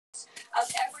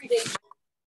every day.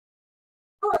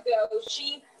 A year ago,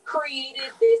 she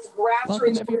created this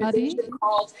grassroots organization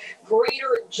called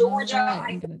Greater Georgia.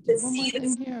 I get to see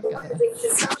this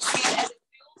organization firsthand as it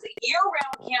builds a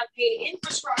year-round campaign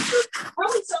infrastructure,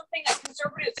 really something that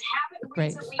conservatives haven't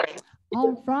recently.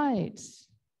 All right.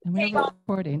 And we're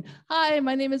recording. Hi,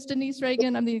 my name is Denise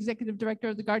Reagan. I'm the Executive Director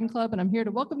of the Garden Club, and I'm here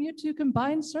to welcome you to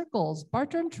Combined Circles,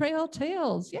 Bartram Trail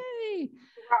Tales. Yay!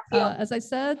 As I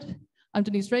said, I'm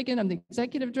Denise Reagan. I'm the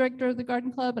Executive Director of the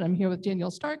Garden Club, and I'm here with Danielle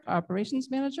Stark, our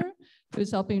Operations Manager,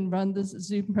 who's helping run this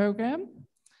Zoom program.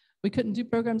 We couldn't do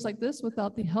programs like this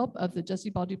without the help of the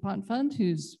Jesse Ball DuPont Fund,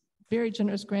 whose very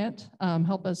generous grant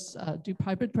help us do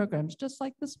hybrid programs just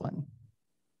like this one.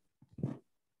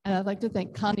 And I'd like to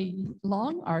thank Connie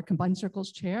Long, our Combined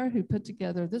Circles Chair, who put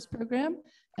together this program,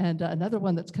 and another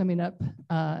one that's coming up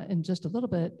in just a little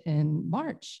bit in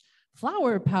March,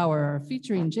 Flower Power,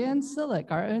 featuring Jan Sillick,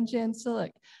 our own Jan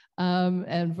Sillick.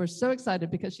 And we're so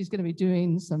excited because she's gonna be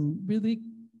doing some really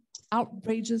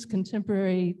outrageous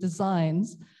contemporary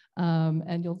designs,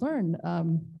 and you'll learn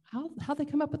how they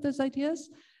come up with those ideas.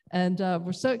 And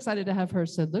we're so excited to have her,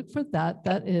 so look for that.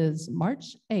 That is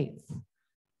March 8th.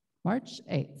 March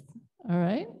 8th, all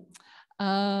right?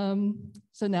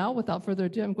 So now, without further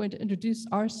ado, I'm going to introduce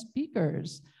our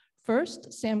speakers.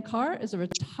 First, Sam Carr is a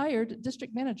retired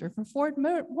district manager for Ford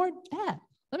Motor. Let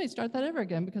me start that over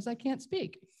again because I can't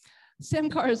speak. Sam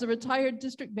Carr is a retired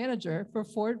district manager for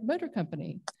Ford Motor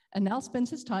Company and now spends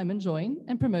his time enjoying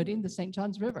and promoting the St.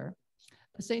 Johns River.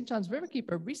 The St. Johns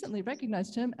Riverkeeper recently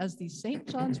recognized him as the St.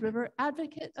 Johns River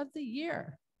Advocate of the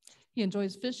Year. He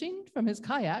enjoys fishing from his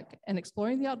kayak and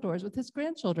exploring the outdoors with his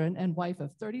grandchildren and wife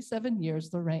of 37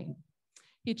 years, Lorraine.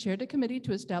 He chaired a committee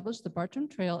to establish the Bartram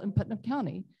Trail in Putnam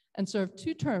County and served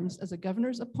 2 terms as a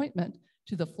governor's appointment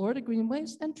to the Florida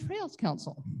Greenways and Trails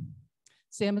Council.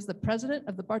 Sam is the president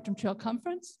of the Bartram Trail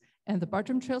Conference and the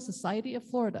Bartram Trail Society of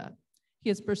Florida. He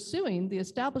is pursuing the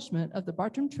establishment of the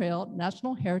Bartram Trail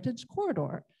National Heritage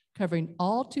Corridor, covering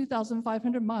all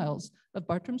 2,500 miles of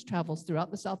Bartram's travels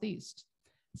throughout the Southeast.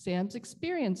 Sam's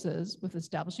experiences with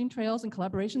establishing trails and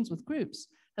collaborations with groups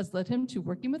has led him to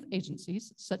working with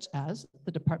agencies such as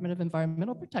the Department of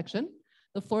Environmental Protection,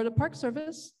 the Florida Park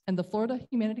Service, and the Florida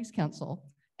Humanities Council,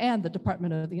 and the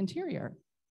Department of the Interior.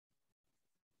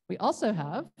 We also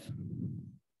have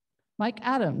Mike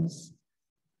Adams.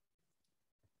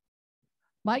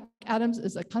 Mike Adams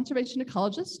is a conservation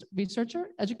ecologist, researcher,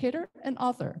 educator, and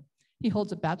author. He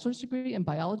holds a bachelor's degree in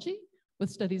biology with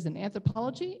studies in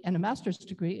anthropology and a master's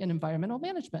degree in environmental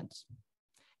management.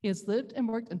 He has lived and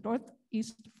worked in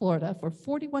Northeast Florida for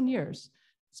 41 years,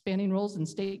 spanning roles in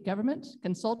state government,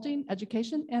 consulting,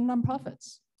 education, and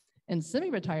nonprofits. In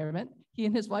semi-retirement, he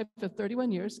and his wife of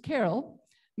 31 years, Carol,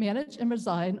 manage and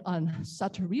reside on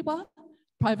Satariwa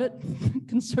Private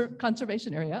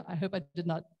Conservation Area, I hope I did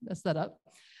not mess that up,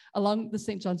 along the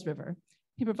St. Johns River.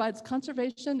 He provides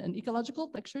conservation and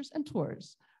ecological lectures and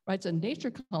tours, writes a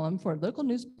nature column for a local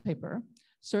newspaper,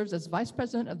 serves as vice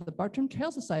president of the Bartram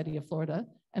Trail Society of Florida,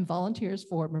 and volunteers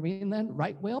for Marineland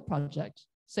Right Whale Project,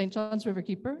 St. Johns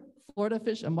Riverkeeper, Florida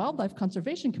Fish and Wildlife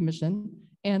Conservation Commission,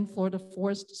 and Florida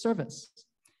Forest Service.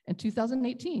 In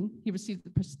 2018, he received the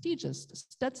prestigious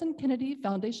Stetson Kennedy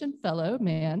Foundation Fellow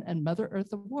Man and Mother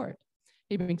Earth Award.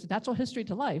 He brings natural history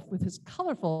to life with his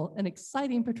colorful and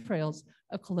exciting portrayals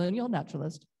of colonial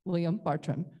naturalist William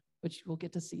Bartram, which we'll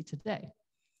get to see today.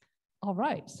 All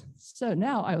right, so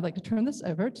now I would like to turn this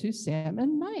over to Sam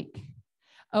and Mike.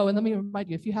 Oh, and let me remind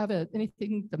you, if you have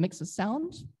anything that makes a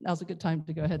sound, now's a good time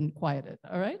to go ahead and quiet it,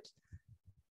 all right?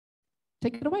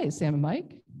 Take it away, Sam and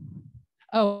Mike.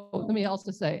 Oh, let me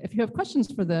also say, if you have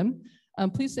questions for them,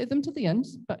 please save them to the end,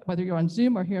 but whether you're on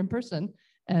Zoom or here in person,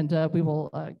 and we will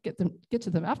get to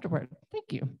them afterward.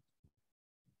 Thank you.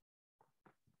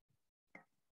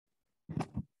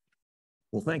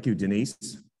 Well, thank you,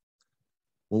 Denise.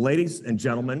 Well, ladies and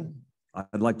gentlemen,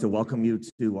 I'd like to welcome you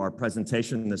to our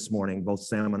presentation this morning. Both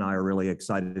Sam and I are really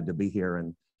excited to be here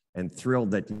and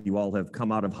thrilled that you all have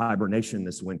come out of hibernation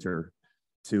this winter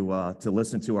to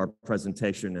listen to our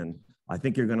presentation. And I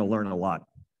think you're going to learn a lot.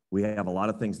 We have a lot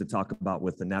of things to talk about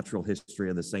with the natural history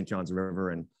of the St. Johns River,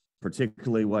 and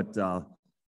particularly what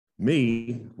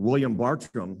William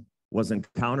Bartram, was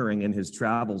encountering in his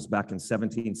travels back in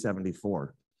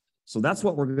 1774. So that's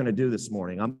what we're going to do this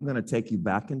morning. I'm going to take you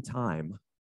back in time,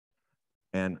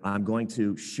 and I'm going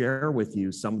to share with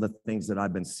you some of the things that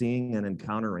I've been seeing and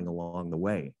encountering along the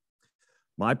way.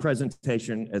 My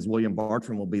presentation as William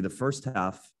Bartram will be the first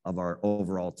half of our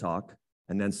overall talk,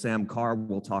 and then Sam Carr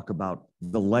will talk about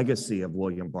the legacy of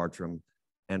William Bartram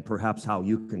and perhaps how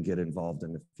you can get involved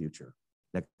in the future.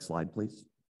 Next slide, please.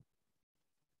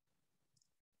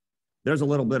 there's a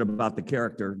little bit about the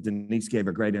character. Denise gave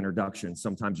a great introduction.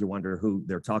 Sometimes you wonder who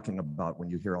they're talking about when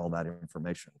you hear all that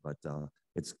information, but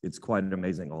it's quite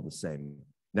amazing all the same.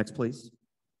 Next, please.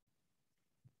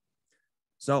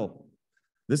 So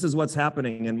this is what's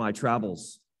happening in my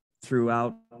travels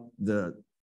throughout the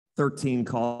 13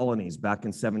 colonies back in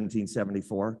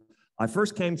 1774. I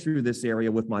first came through this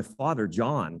area with my father,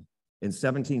 John, in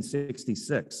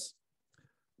 1766.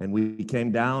 And we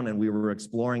came down and we were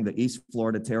exploring the East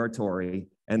Florida Territory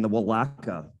and the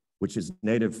Willaca, which is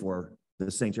native for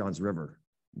the St. Johns River,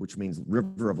 which means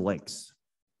river of lakes,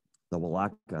 the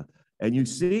Willaca. And you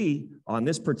see on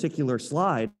this particular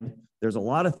slide, there's a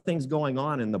lot of things going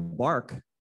on in the bark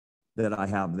that I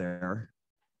have there.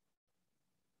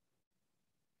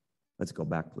 Let's go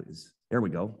back, please. There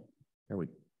we go. There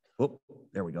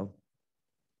we go.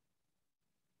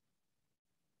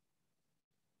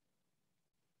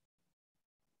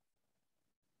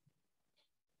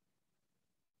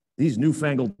 These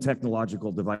newfangled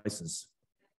technological devices.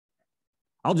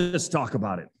 I'll just talk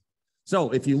about it.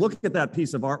 So if you look at that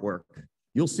piece of artwork,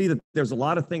 you'll see that there's a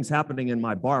lot of things happening in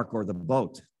my bark or the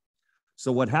boat.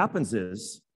 So what happens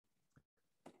is,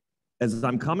 as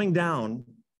I'm coming down,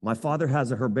 my father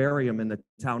has a herbarium in the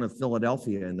town of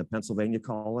Philadelphia in the Pennsylvania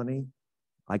colony.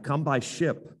 I come by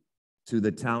ship to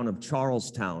the town of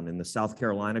Charlestown in the South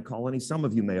Carolina colony. Some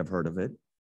of you may have heard of it.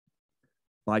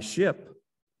 By ship,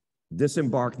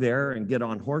 disembark there and get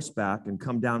on horseback and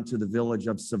come down to the village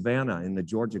of Savannah in the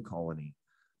Georgia colony.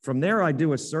 From there, I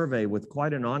do a survey with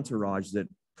quite an entourage that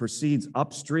proceeds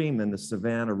upstream in the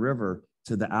Savannah River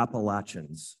to the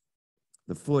Appalachians,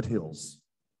 the foothills.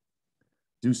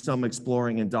 Do some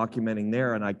exploring and documenting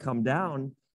there, and I come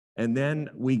down, and then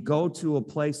we go to a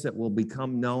place that will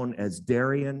become known as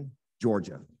Darien,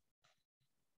 Georgia,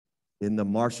 in the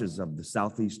marshes of the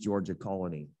Southeast Georgia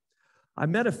colony. I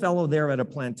met a fellow there at a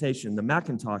plantation, the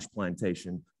McIntosh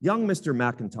plantation, young Mr.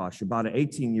 McIntosh, about an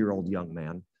 18-year-old young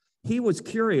man. He was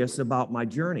curious about my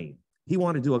journey. He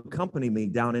wanted to accompany me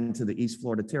down into the East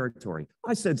Florida Territory.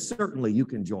 I said, certainly you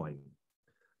can join.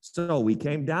 So we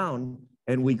came down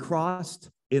and we crossed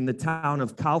in the town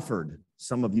of Cowford.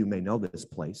 Some of you may know this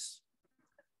place,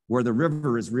 where the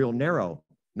river is real narrow,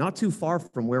 not too far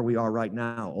from where we are right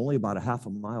now, only about a half a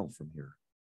mile from here.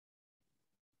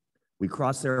 We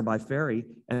crossed there by ferry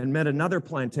and met another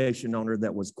plantation owner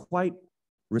that was quite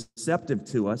receptive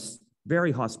to us,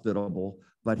 very hospitable,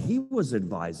 but he was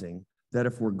advising that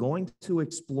if we're going to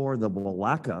explore the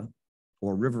Willaca,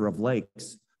 or River of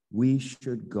Lakes, we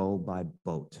should go by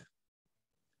boat.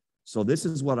 So this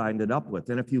is what I ended up with.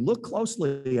 And if you look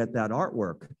closely at that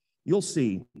artwork, you'll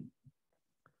see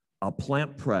a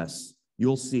plant press.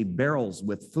 You'll see barrels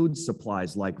with food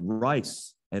supplies like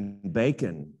rice and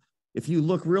bacon. If you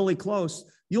look really close,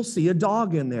 you'll see a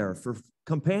dog in there for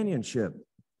companionship.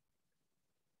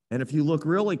 And if you look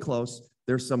really close,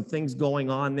 there's some things going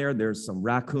on there. There's some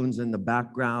raccoons in the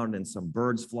background and some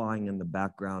birds flying in the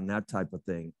background, that type of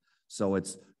thing. So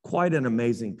it's quite an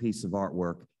amazing piece of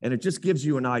artwork. And it just gives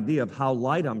you an idea of how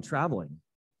light I'm traveling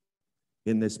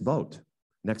in this boat.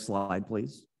 Next slide,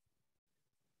 please.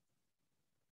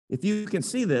 If you can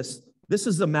see this, this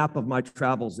is the map of my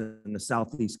travels in the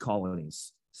Southeast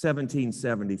colonies,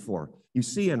 1774. You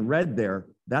see in red there,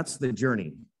 that's the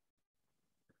journey.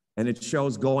 And it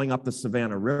shows going up the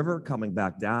Savannah River, coming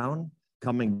back down,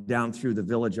 coming down through the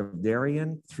village of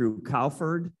Darien, through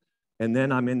Cowford, and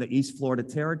then I'm in the East Florida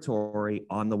Territory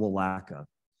on the Willaca.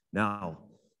 Now,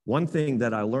 one thing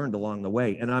that I learned along the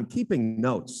way, and I'm keeping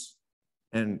notes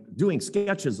and doing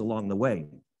sketches along the way.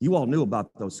 You all knew about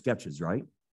those sketches, right?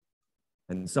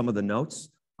 And some of the notes.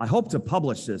 I hope to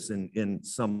publish this in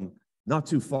some not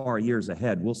too far years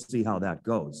ahead. We'll see how that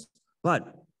goes.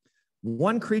 But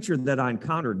one creature that I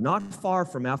encountered not far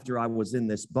from after I was in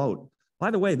this boat.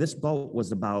 By the way, this boat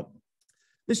was about,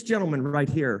 this gentleman right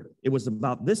here, it was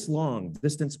about this long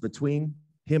distance between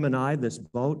him and I, this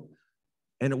boat,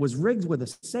 and it was rigged with a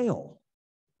sail.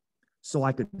 So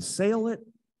I could sail it,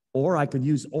 or I could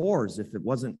use oars if it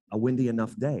wasn't a windy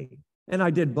enough day. And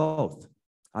I did both.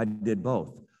 I did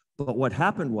both. But what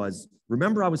happened was,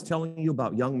 remember I was telling you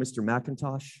about young Mr.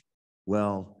 McIntosh?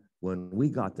 Well, when we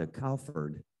got to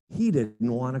Cowford, he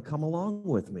didn't want to come along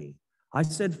with me. I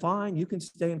said, fine, you can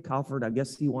stay in Cowford. I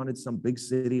guess he wanted some big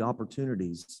city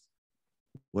opportunities,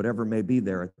 whatever may be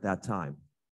there at that time.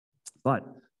 But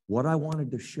what I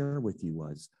wanted to share with you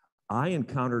was, I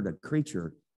encountered a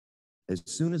creature as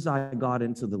soon as I got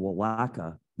into the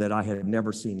Willaca that I had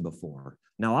never seen before.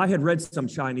 Now, I had read some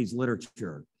Chinese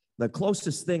literature. The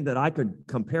closest thing that I could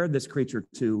compare this creature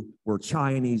to were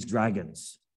Chinese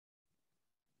dragons.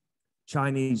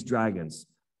 Chinese dragons.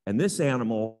 And this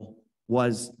animal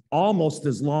was almost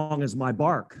as long as my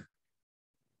bark.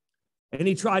 And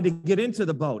he tried to get into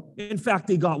the boat. In fact,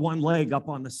 he got one leg up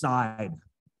on the side.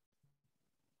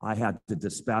 I had to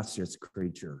dispatch this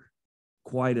creature.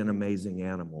 Quite an amazing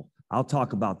animal. I'll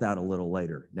talk about that a little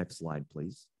later. Next slide,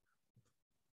 please.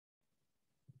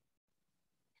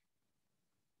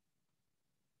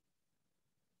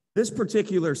 This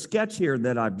particular sketch here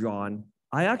that I've drawn,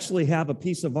 I actually have a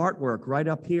piece of artwork right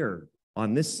up here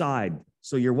on this side.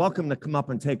 So you're welcome to come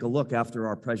up and take a look after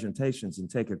our presentations and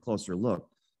take a closer look.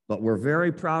 But we're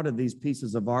very proud of these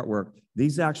pieces of artwork.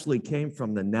 These actually came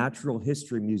from the Natural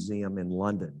History Museum in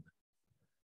London.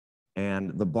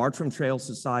 And the Bartram Trail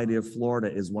Society of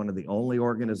Florida is one of the only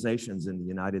organizations in the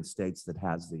United States that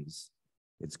has these.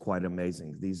 It's quite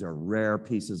amazing. These are rare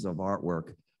pieces of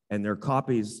artwork, and they're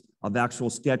copies of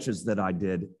actual sketches that I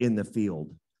did in the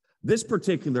field. This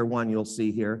particular one you'll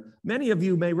see here, many of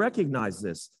you may recognize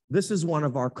this. This is one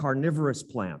of our carnivorous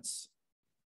plants.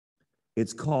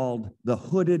 It's called the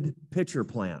hooded pitcher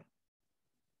plant.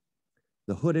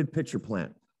 The hooded pitcher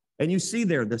plant. And you see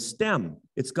there the stem.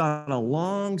 It's got a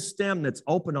long stem that's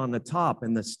open on the top,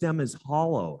 and the stem is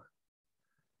hollow.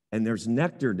 And there's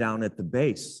nectar down at the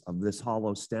base of this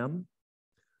hollow stem.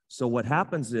 So what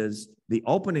happens is the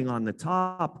opening on the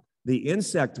top, the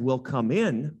insect will come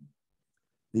in.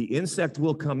 The insect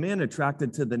will come in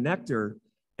attracted to the nectar.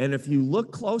 And if you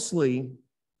look closely,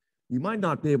 you might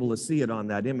not be able to see it on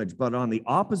that image, but on the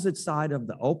opposite side of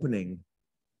the opening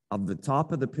of the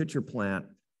top of the pitcher plant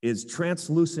is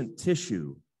translucent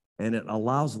tissue, and it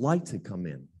allows light to come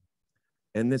in.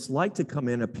 And this light to come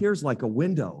in appears like a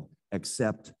window,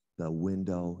 except the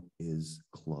window is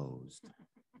closed.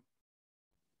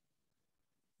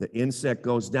 The insect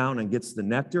goes down and gets the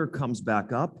nectar, comes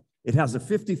back up. It has a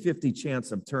 50-50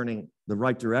 chance of turning the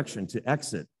right direction to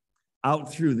exit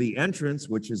out through the entrance,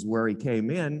 which is where he came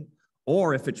in,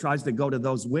 or if it tries to go to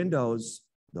those windows,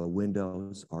 the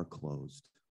windows are closed.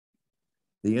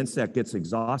 The insect gets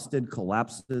exhausted,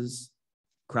 collapses,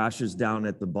 crashes down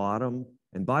at the bottom.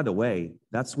 And by the way,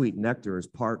 that sweet nectar is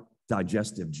part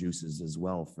digestive juices as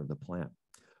well for the plant.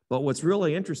 But what's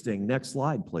really interesting, next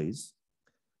slide, please.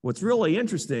 What's really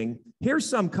interesting, here's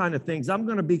some kind of things I'm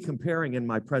going to be comparing in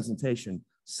my presentation,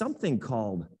 something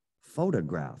called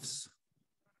photographs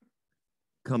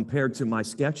compared to my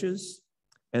sketches.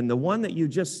 And the one that you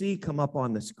just see come up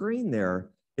on the screen there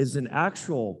is an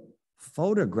actual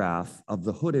photograph of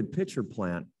the hooded pitcher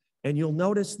plant, and you'll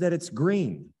notice that it's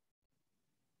green.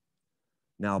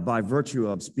 Now, by virtue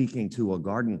of speaking to a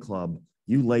garden club,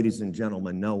 you ladies and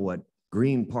gentlemen know what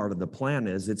green part of the plant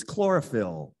is. It's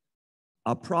chlorophyll,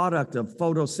 a product of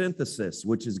photosynthesis,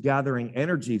 which is gathering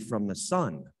energy from the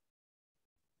sun.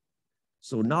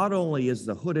 So not only is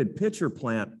the hooded pitcher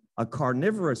plant a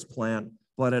carnivorous plant,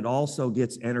 but it also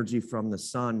gets energy from the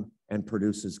sun and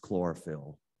produces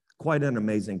chlorophyll. Quite an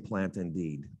amazing plant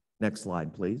indeed. Next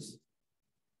slide, please.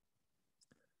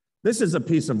 This is a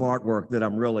piece of artwork that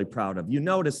I'm really proud of. You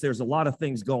notice there's a lot of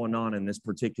things going on in this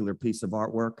particular piece of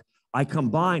artwork. I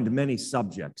combined many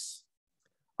subjects.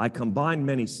 I combined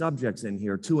many subjects in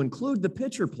here to include the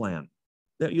pitcher plant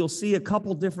that you'll see a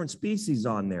couple different species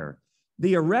on there.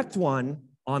 The erect one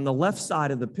on the left side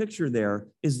of the picture there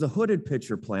is the hooded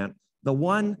pitcher plant. The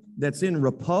one that's in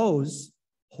repose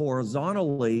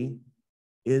horizontally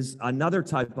is another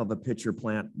type of a pitcher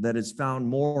plant that is found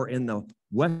more in the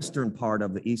western part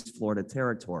of the East Florida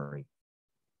territory.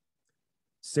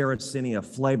 Sarracenia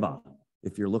flava,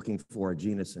 if you're looking for a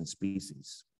genus and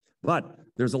species. But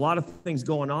there's a lot of things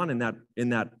going on in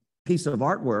that piece of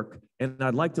artwork, and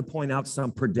I'd like to point out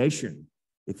some predation.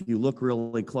 If you look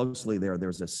really closely there,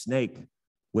 there's a snake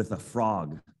with a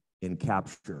frog in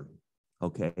capture,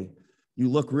 okay? You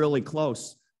look really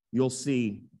close, you'll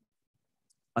see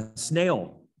a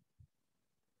snail,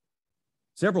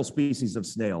 several species of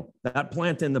snail. That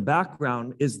plant in the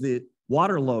background is the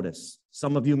water lotus.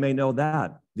 Some of you may know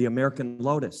that, the American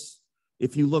lotus.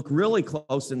 If you look really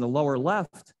close in the lower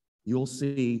left, you'll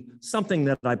see something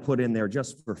that I put in there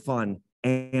just for fun,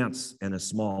 ants and a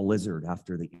small lizard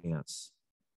after the ants.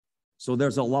 So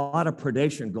there's a lot of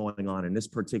predation going on in this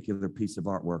particular piece of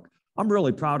artwork. I'm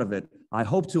really proud of it. I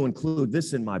hope to include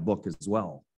this in my book as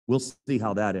well. We'll see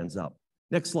how that ends up.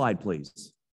 Next slide,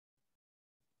 please.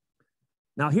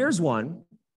 Now here's one.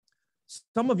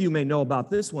 Some of you may know about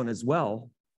this one as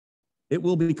well. It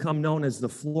will become known as the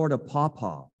Florida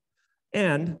pawpaw.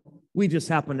 And we just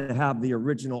happen to have the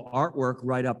original artwork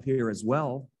right up here as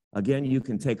well. Again, you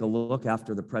can take a look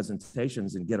after the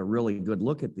presentations and get a really good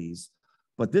look at these.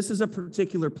 But this is a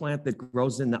particular plant that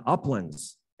grows in the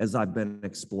uplands, as I've been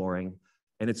exploring.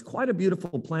 And it's quite a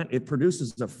beautiful plant. It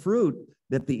produces a fruit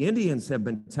that the Indians have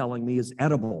been telling me is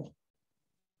edible.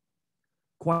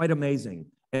 Quite amazing.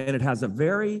 And it has a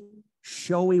very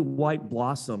showy white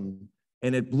blossom,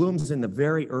 and it blooms in the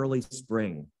very early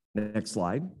spring. Next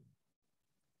slide.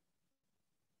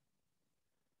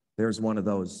 There's one of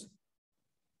those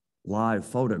live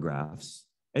photographs,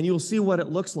 and you'll see what it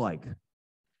looks like.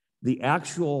 The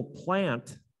actual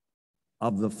plant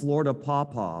of the Florida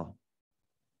pawpaw,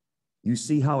 you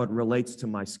see how it relates to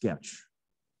my sketch.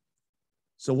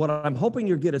 So what I'm hoping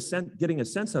you're getting a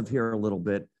sense of here a little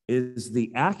bit is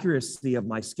the accuracy of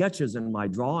my sketches and my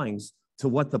drawings to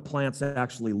what the plants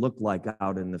actually look like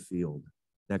out in the field.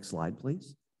 Next slide,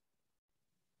 please.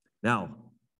 Now,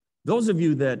 those of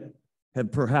you that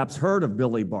have perhaps heard of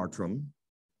Billy Bartram,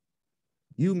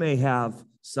 you may have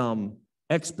some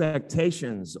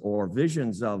expectations or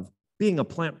visions of being a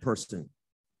plant person.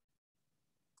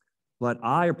 But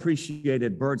I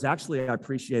appreciated birds. Actually, I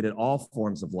appreciated all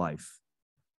forms of life.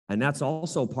 And that's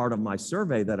also part of my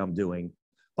survey that I'm doing.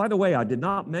 By the way, I did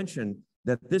not mention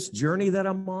that this journey that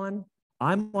I'm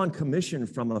on commission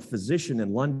from a physician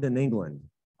in London, England,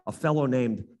 a fellow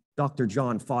named Dr.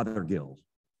 John Fothergill.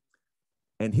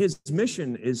 And his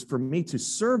mission is for me to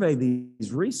survey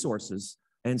these resources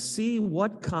and see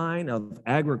what kind of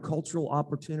agricultural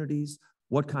opportunities,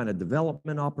 what kind of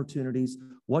development opportunities,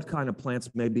 what kind of plants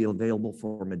may be available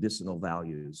for medicinal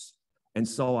values. And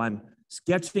so I'm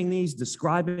sketching these,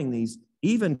 describing these,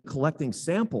 even collecting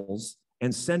samples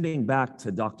and sending back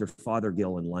to Dr.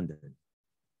 Fothergill in London.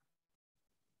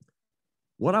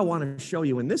 What I want to show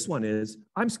you in this one is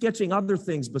I'm sketching other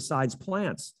things besides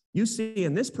plants. You see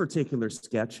in this particular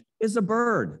sketch is a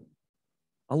bird,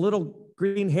 a little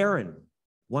green heron,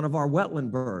 one of our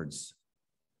wetland birds.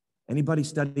 Anybody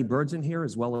study birds in here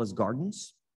as well as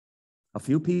gardens? A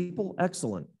few people?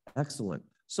 Excellent, excellent.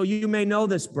 So you may know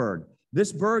this bird.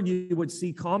 This bird you would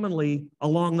see commonly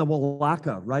along the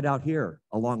Wallacca, right out here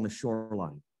along the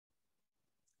shoreline.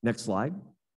 Next slide.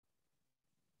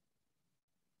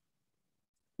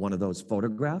 One of those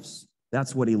photographs.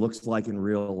 That's what he looks like in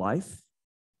real life.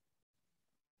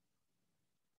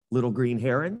 Little green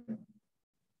heron.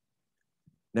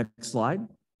 Next slide.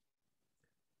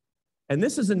 And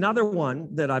this is another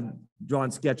one that I've drawn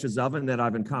sketches of and that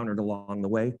I've encountered along the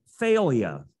way.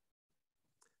 Thalia.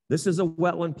 This is a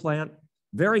wetland plant,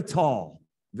 very tall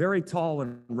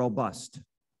and robust.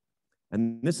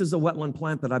 And this is a wetland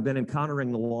plant that I've been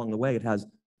encountering along the way. It has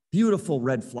beautiful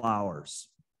red flowers.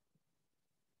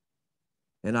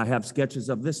 And I have sketches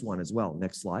of this one as well.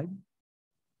 Next slide.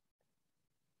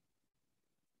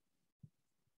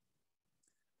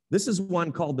 This is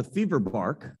one called the fever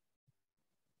bark.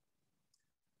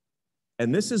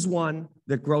 And this is one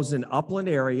that grows in upland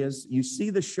areas. You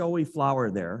see the showy flower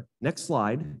there. Next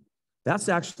slide. That's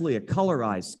actually a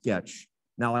colorized sketch.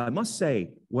 Now, I must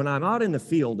say, when I'm out in the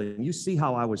field and you see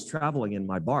how I was traveling in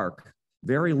my bark,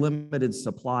 very limited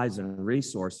supplies and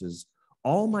resources,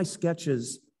 all my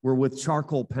sketches were with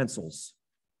charcoal pencils.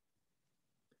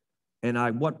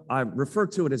 And what I refer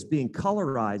to it as being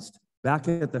colorized back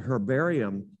at the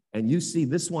herbarium. And you see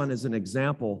this one is an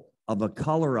example of a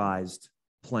colorized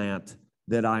plant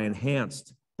that I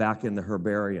enhanced back in the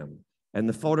herbarium. And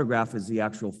the photograph is the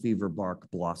actual fever bark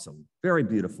blossom. Very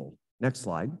beautiful. Next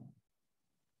slide.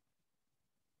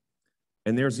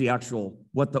 And there's the actual,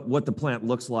 what the plant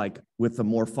looks like with the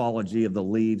morphology of the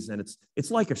leaves. And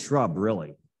it's like a shrub,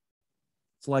 really.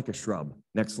 It's like a shrub.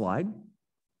 Next slide.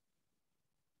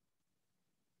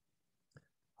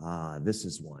 This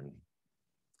is one.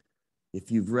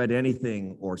 If you've read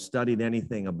anything or studied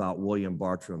anything about William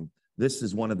Bartram, this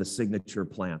is one of the signature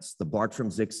plants, the Bartram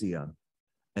Ixia.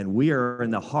 And we are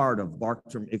in the heart of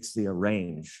Bartram Ixia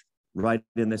range, right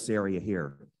in this area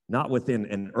here. Not within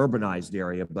an urbanized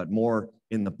area, but more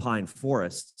in the pine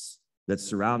forests that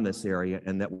surround this area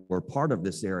and that were part of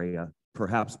this area,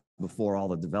 perhaps before all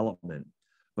the development.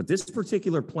 But this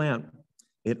particular plant,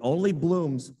 it only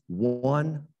blooms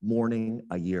one morning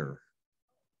a year.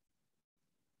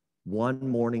 One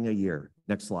morning a year.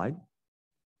 Next slide.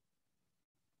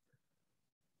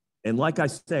 And like I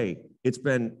say, it's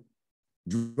been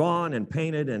drawn and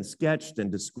painted and sketched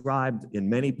and described in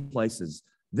many places.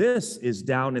 This is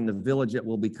down in the village that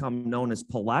will become known as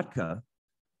Palatka,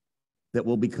 that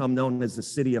will become known as the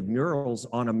city of murals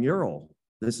on a mural.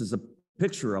 This is a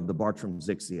picture of the Bartram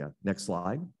Ixia. Next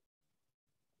slide.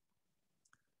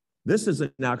 This is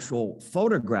an actual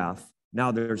photograph.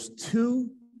 Now there's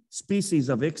two species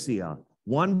of Ixia.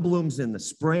 One blooms in the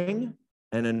spring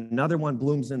and another one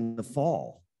blooms in the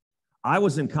fall. I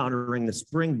was encountering the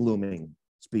spring blooming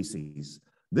species.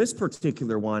 This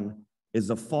particular one is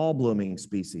a fall blooming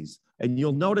species. And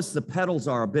you'll notice the petals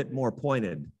are a bit more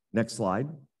pointed. Next slide.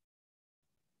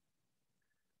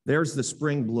 There's the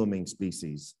spring blooming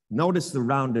species. Notice the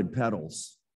rounded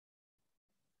petals.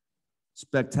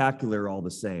 Spectacular all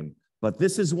the same. But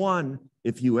this is one,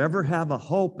 if you ever have a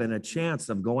hope and a chance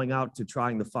of going out to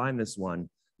trying to find this one,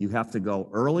 you have to go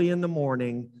early in the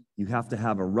morning. You have to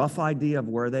have a rough idea of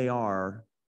where they are,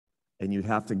 and you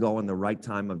have to go in the right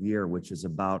time of year, which is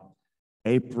about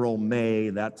April, May,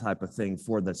 that type of thing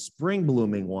for the spring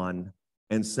blooming one,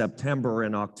 and September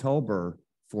and October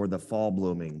for the fall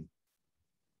blooming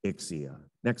Ixia.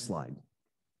 Next slide.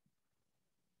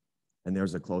 And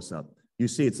there's a close-up. You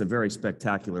see it's a very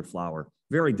spectacular flower,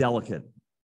 very delicate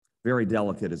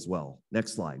as well.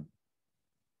 Next slide.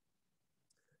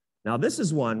 Now this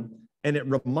is one, and it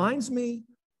reminds me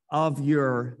of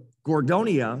your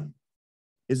Gordonia.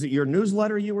 Is it your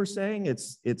newsletter you were saying?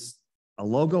 It's a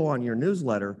logo on your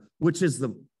newsletter, which is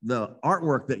the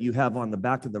artwork that you have on the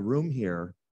back of the room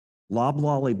here,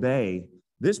 Loblolly Bay.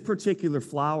 This particular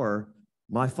flower,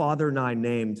 my father and I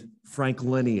named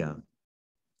Franklinia.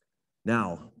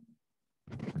 Now,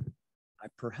 I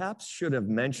perhaps should have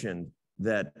mentioned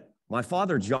that my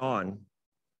father, John,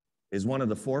 is one of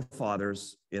the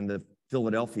forefathers in the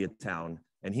Philadelphia town,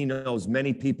 and he knows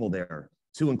many people there,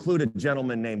 to include a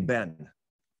gentleman named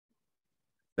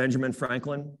Benjamin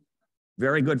Franklin,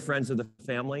 very good friends of the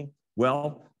family.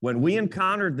 Well, when we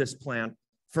encountered this plant,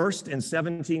 first in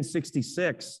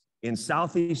 1766 in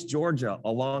southeast Georgia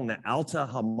along the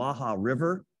Altamaha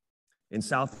River in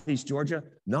southeast Georgia,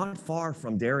 not far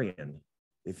from Darien,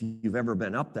 if you've ever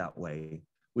been up that way,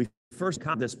 we first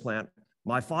caught this plant.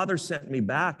 My father sent me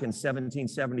back in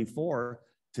 1774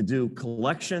 to do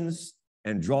collections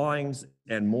and drawings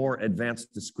and more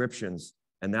advanced descriptions,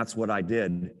 and that's what I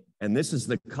did. And this is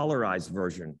the colorized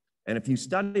version. And if you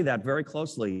study that very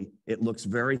closely, it looks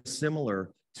very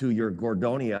similar to your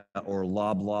Gordonia or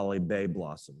Loblolly Bay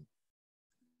blossom.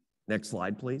 Next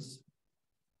slide, please.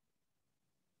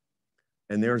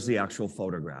 And there's the actual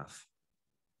photograph.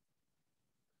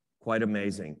 Quite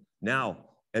amazing. Now,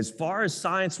 as far as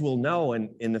science will know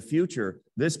in the future,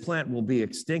 this plant will be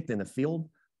extinct in the field,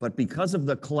 but because of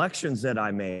the collections that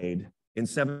I made in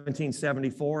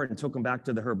 1774 and took them back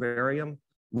to the herbarium,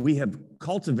 we have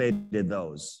cultivated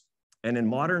those. And in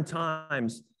modern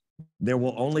times, there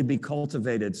will only be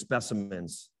cultivated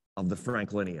specimens of the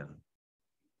Franklinia.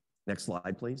 Next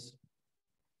slide, please.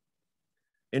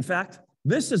 In fact,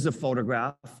 this is a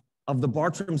photograph of the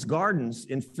Bartram's Gardens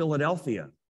in Philadelphia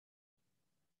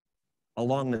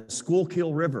along the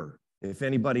Schuylkill River. If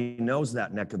anybody knows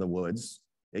that neck of the woods,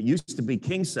 it used to be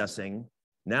Kingsessing.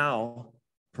 Now,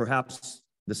 perhaps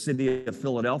the city of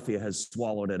Philadelphia has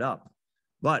swallowed it up.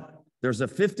 But there's a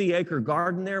 50-acre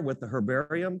garden there with the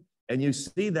herbarium, and you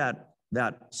see that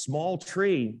small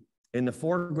tree in the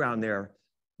foreground there.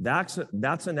 That's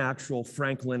an actual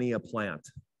Franklinia plant.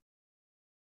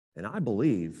 And I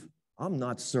believe, I'm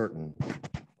not certain,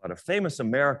 but a famous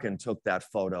American took that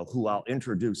photo who I'll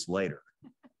introduce later.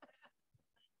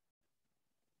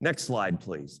 Next slide,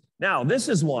 please. Now, this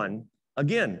is one,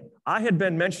 again, I had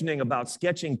been mentioning about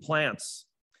sketching plants.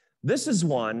 This is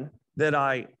one that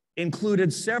I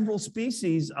included several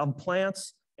species of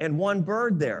plants and one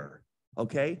bird there,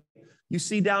 okay? You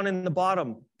see down in the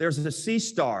bottom, there's a sea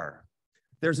star,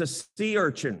 there's a sea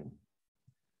urchin,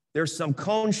 there's some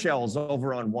cone shells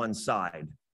over on one side.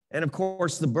 And of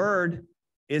course, the bird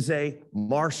is a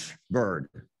marsh bird.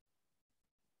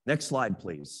 Next slide,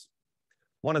 please.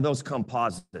 One of those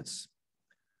composites.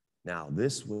 Now,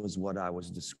 this was what I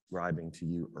was describing to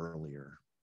you earlier.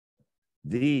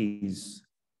 These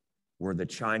were the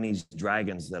Chinese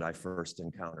dragons that I first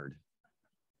encountered.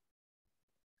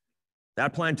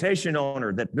 That plantation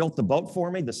owner that built the boat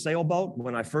for me, the sailboat,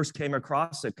 when I first came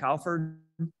across at Cowford,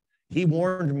 he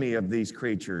warned me of these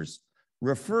creatures,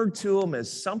 referred to them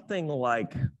as something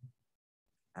like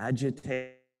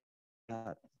agitated.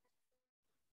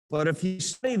 But if you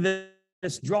study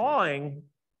this drawing,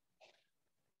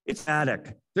 it's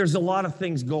static. There's a lot of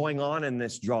things going on in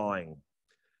this drawing.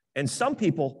 And some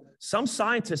people, some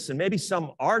scientists, and maybe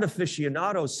some art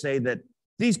aficionados say that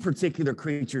these particular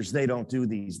creatures, they don't do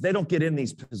these. They don't get in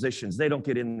these positions. They don't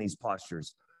get in these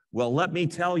postures. Well, let me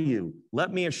tell you,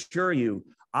 let me assure you,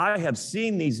 I have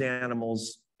seen these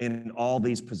animals in all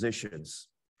these positions.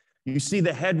 You see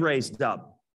the head raised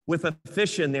up with a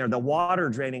fish in there, the water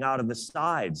draining out of the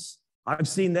sides. I've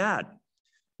seen that.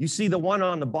 You see the one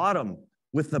on the bottom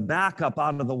with the back up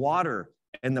out of the water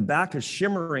and the back is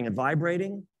shimmering and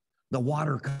vibrating. The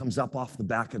water comes up off the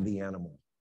back of the animal.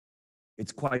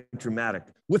 It's quite dramatic.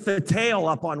 With the tail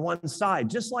up on one side,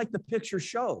 just like the picture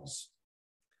shows.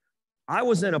 I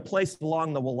was in a place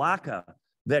along the Willaca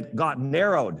that got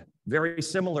narrowed, very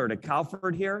similar to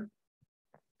Calford here.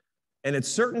 And at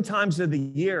certain times of the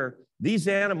year, these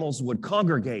animals would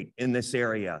congregate in this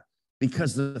area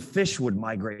because the fish would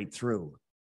migrate through.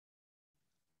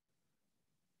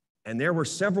 And there were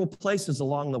several places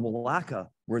along the Willaca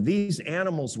where these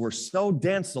animals were so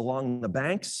dense along the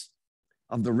banks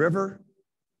of the river,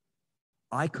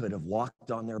 I could have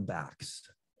walked on their backs.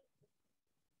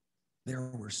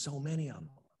 There were so many of them.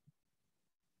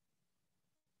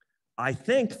 I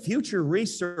think future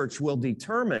research will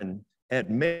determine at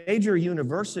major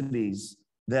universities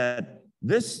that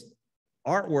this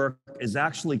artwork is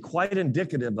actually quite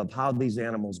indicative of how these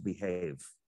animals behave.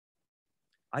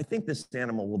 I think this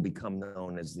animal will become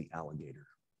known as the alligator.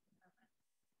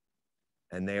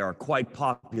 And they are quite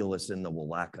populous in the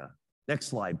Willaca. Next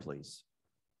slide, please.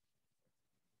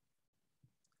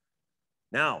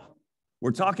 Now,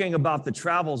 we're talking about the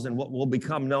travels in what will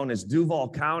become known as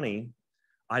Duval County.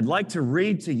 I'd like to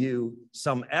read to you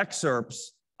some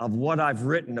excerpts of what I've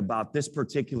written about this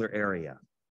particular area.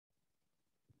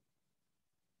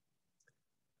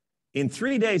 In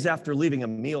 3 days after leaving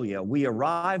Amelia, we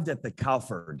arrived at the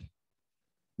Calford,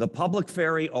 the public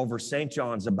ferry over St.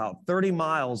 John's, about 30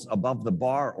 miles above the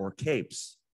bar or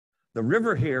capes. The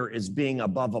river here is being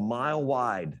above a mile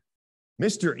wide.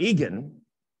 Mr. Egan,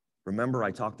 remember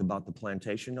I talked about the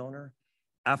plantation owner?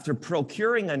 After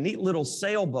procuring a neat little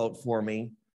sailboat for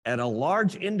me at a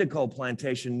large indigo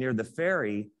plantation near the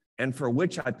ferry, and for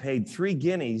which I paid 3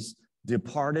 guineas,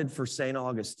 departed for St.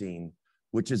 Augustine,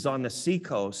 which is on the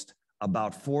seacoast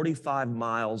about 45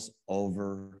 miles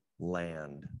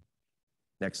overland.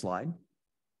 Next slide.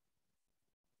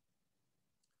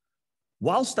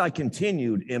 Whilst I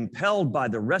continued, impelled by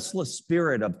the restless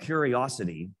spirit of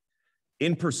curiosity,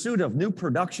 in pursuit of new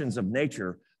productions of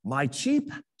nature, my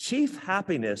chief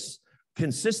happiness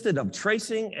consisted of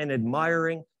tracing and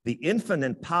admiring the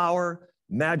infinite power,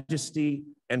 majesty,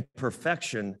 and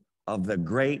perfection of the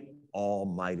great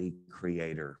Almighty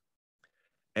Creator.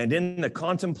 And in the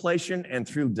contemplation and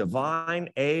through divine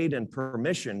aid and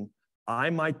permission, I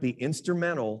might be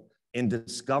instrumental in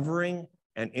discovering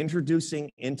and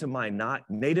introducing into my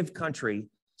native country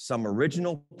some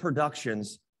original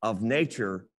productions of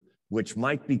nature which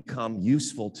might become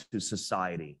useful to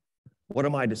society. What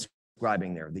am I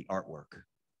describing there? The artwork.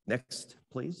 Next,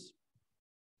 please.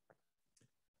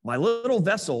 My little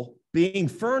vessel, being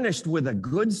furnished with a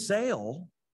good sail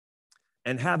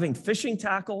and having fishing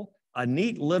tackle, a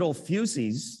neat little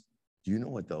fusees. Do you know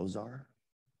what those are?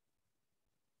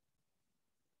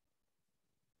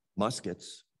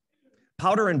 Muskets.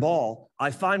 Powder and ball,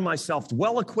 I find myself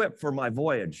well equipped for my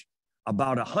voyage,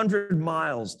 about 100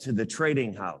 miles to the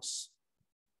trading house.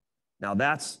 Now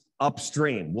that's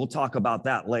upstream. We'll talk about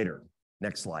that later.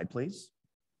 Next slide, please.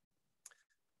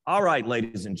 All right,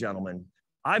 ladies and gentlemen,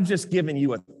 I've just given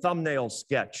you a thumbnail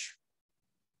sketch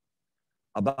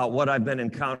about what I've been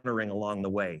encountering along the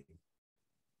way.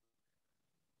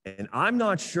 And I'm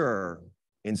not sure,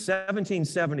 in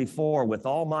 1774, with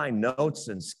all my notes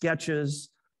and sketches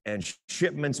and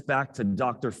shipments back to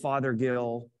Dr.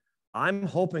 Fothergill, I'm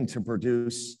hoping to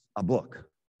produce a book.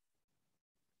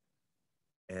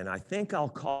 And I think I'll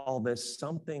call this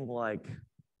something like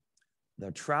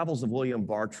The Travels of William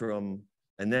Bartram,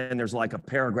 and then there's like a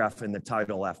paragraph in the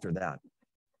title after that.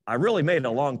 I really made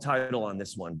a long title on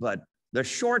this one, but the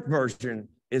short version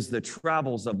is The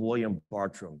Travels of William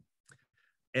Bartram.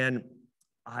 And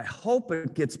I hope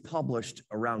it gets published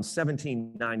around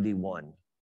 1791.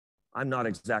 I'm not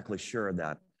exactly sure of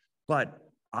that, but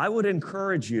I would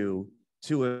encourage you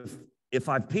to, if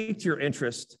I've piqued your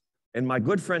interest, and my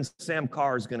good friend Sam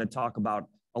Carr is going to talk about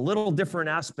a little different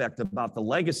aspect about the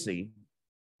legacy.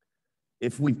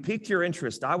 If we've piqued your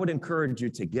interest, I would encourage you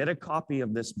to get a copy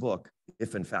of this book,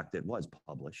 if in fact it was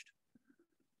published,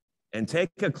 and take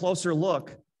a closer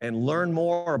look and learn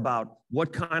more about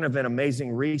what kind of an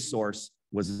amazing resource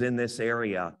was in this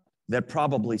area that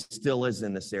probably still is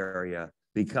in this area.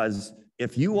 Because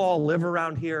if you all live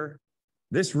around here,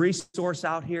 this resource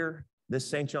out here, this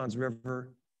St. John's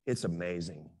River, it's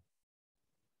amazing.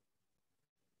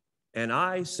 And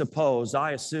I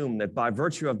assume that by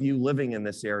virtue of you living in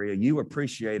this area, you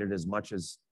appreciate it as much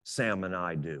as Sam and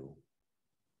I do.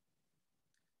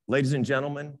 Ladies and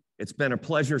gentlemen, it's been a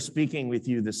pleasure speaking with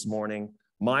you this morning.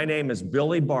 My name is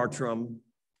Billy Bartram.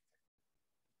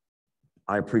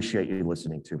 I appreciate you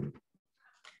listening to me.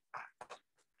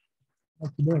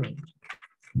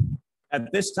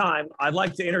 At this time, I'd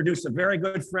like to introduce a very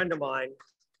good friend of mine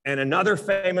and another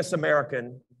famous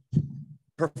American,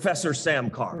 Professor Sam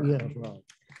Carr. Yes, right.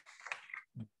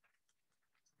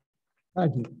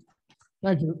 Thank you.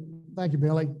 Thank you,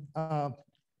 Billy. How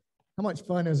much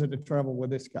fun is it to travel with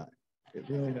this guy? It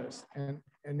really is, and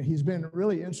he's been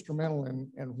really instrumental in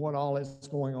what all is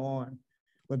going on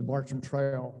with the Bartram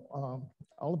Trail,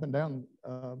 all up and down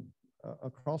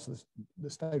across the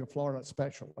state of Florida,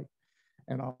 especially,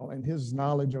 and his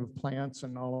knowledge of plants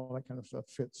and all of that kind of stuff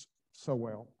fits so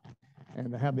well,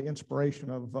 and to have the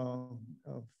inspiration of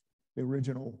the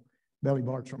original Billy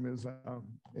Bartram is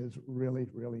really,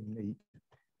 really neat.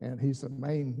 And he's the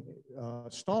main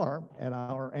star at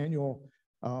our annual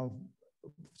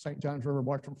St. John's River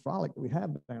Bartram Frolic we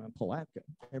have down in Palatka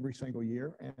every single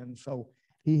year. And so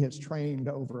he has trained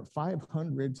over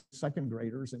 500 second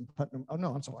graders in Putnam. Oh,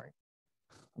 no, I'm sorry.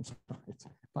 It's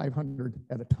 500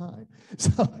 at a time.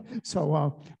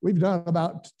 So we've done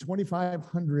about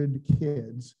 2,500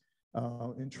 kids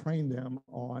and trained them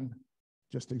on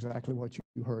just exactly what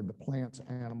you heard, the plants,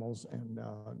 animals, and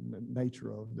the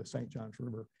nature of the St. John's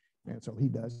River. And so he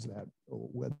does that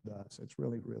with us. It's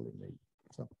really, really neat.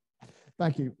 So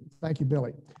thank you,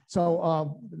 Billy. So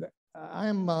I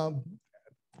am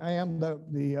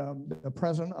the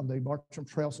president of the Bartram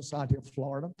Trail Society of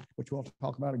Florida, which we'll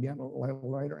talk about again a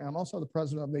little later. And I'm also the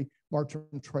president of the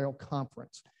Bartram Trail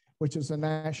Conference, which is a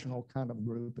national kind of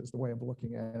group, is the way of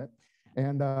looking at it.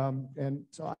 And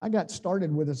so I got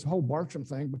started with this whole Bartram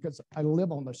thing because I live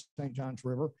on the St. John's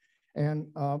River. And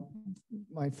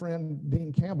my friend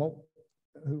Dean Campbell,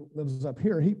 who lives up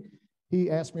here, he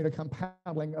asked me to come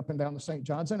paddling up and down the St.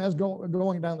 John's. And as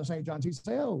going down the St. John's, he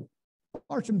said, "Oh,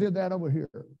 Bartram did that over here.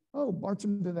 Oh,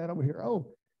 Bartram did that over here.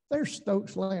 Oh, there's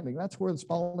Stokes Landing. That's where the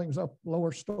Spalding's up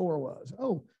lower store was.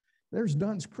 Oh, there's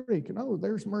Dunn's Creek. And oh,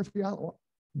 there's Murphy Island.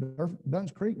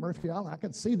 Dunn's Creek, Murphy Island. I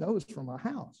can see those from my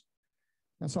house."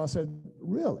 And so I said,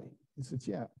 "Really?" He said,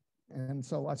 "Yeah." And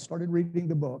so I started reading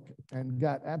the book and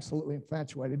got absolutely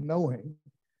infatuated, knowing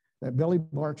that Billy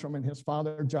Bartram and his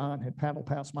father, John, had paddled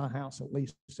past my house at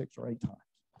least 6 or 8 times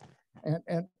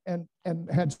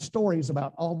and had stories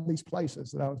about all these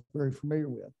places that I was very familiar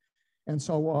with. And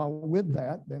so with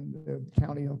that, then the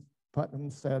county of Putnam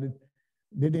said,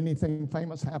 "Did anything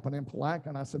famous happen in Palatka?"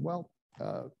 And I said, "Well,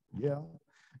 yeah,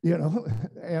 you know."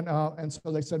 And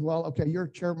so they said, "Well, okay, you're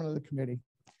chairman of the committee,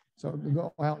 so we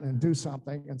go out and do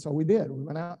something." And so we did. We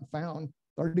went out and found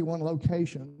 31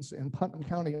 locations in Putnam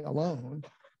County alone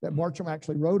that Bartram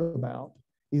actually wrote about,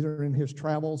 either in his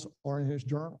travels or in his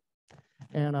journal.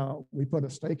 And we put a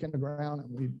stake in the ground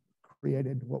and we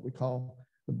created what we call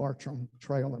the Bartram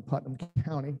Trail in Putnam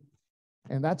County.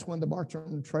 And that's when the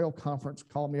Bartram Trail Conference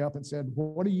called me up and said, "Well,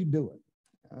 what are you doing?"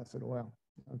 And I said, "Well,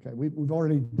 okay, we've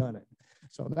already done it."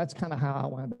 So that's kind of how I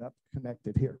wound up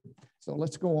connected here. So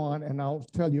let's go on and I'll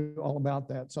tell you all about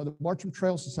that. So the Bartram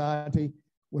Trail Society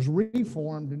was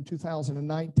reformed in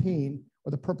 2019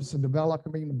 with the purpose of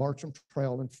developing the Bartram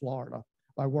Trail in Florida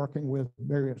by working with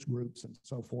various groups and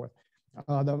so forth.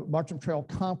 The Bartram Trail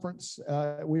Conference,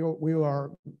 we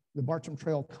are the Bartram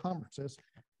Trail Conference's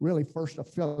really first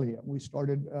affiliate. We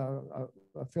started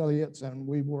affiliates and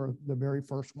we were the very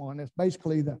first one. It's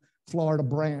basically the Florida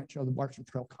branch of the Bartram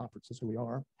Trail Conference is who we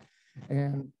are.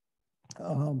 And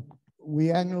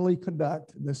we annually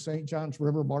conduct the St. John's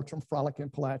River Bartram Frolic in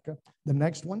Palatka. The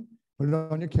next one, put it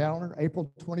on your calendar,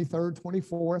 April 23rd,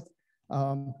 24th.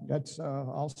 That's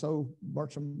also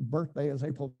Bartram's birthday is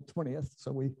April 20th.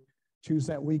 So we choose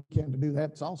that weekend to do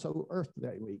that. It's also Earth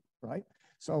Day week, right?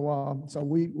 So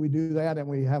we do that and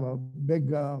we have a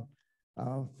big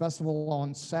festival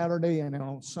on Saturday, and then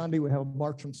on Sunday we have a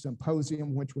Bartram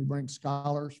Symposium, which we bring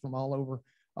scholars from all over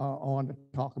on to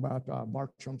talk about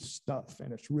Bartram stuff,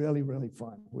 and it's really, really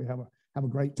fun. We have a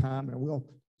great time, and we'll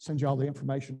send you all the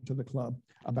information to the club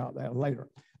about that later.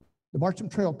 The Bartram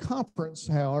Trail Conference,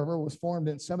 however, was formed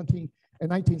in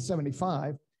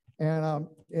 1975, and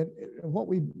what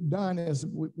we've done is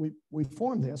we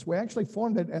formed this. We actually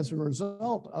formed it as a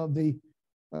result of the,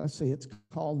 let's see, it's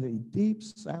called the Deep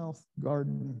South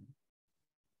Garden.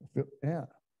 Yeah.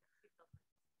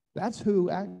 That's who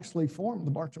actually formed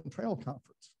the Bartram Trail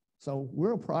Conference. So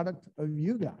we're a product of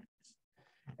you guys.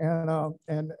 And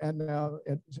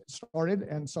it started,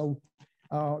 and so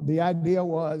the idea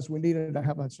was we needed to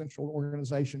have a central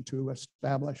organization to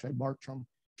establish a Bartram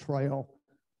Trail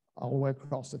all the way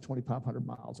across the 2,500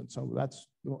 miles. And so that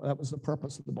was the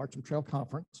purpose of the Bartram Trail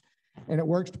Conference. And it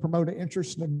works to promote an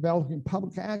interest in developing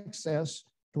public access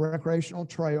to recreational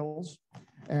trails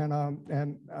and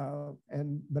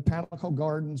botanical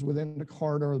gardens within the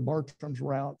corridor of Bartram's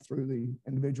route through the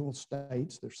individual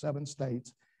states. There's 7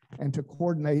 states, and to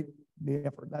coordinate the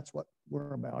effort. That's what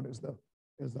we're about, is the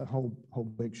whole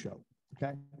big show.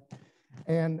 Okay,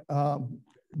 and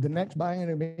the next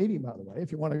biennial meeting, by the way,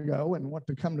 if you want to go and want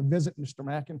to come to visit Mr.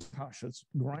 McIntosh's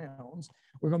grounds,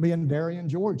 we're going to be in Darien,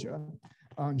 Georgia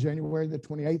on January the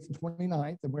 28th and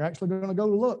 29th. And we're actually going to go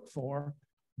look for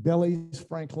Billy's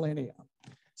Franklinia.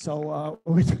 So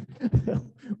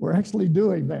we're actually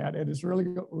doing that. And it's really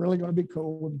going to be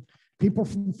cool. And people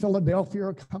from Philadelphia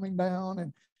are coming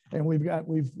down, and we've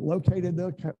located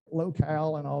the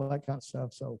locale and all that kind of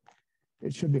stuff. So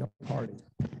it should be a party.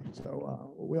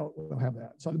 So we'll have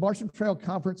that. So the Bartram Trail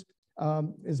Conference,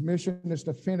 its mission is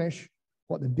to finish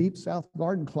what the Deep South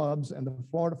Garden Clubs and the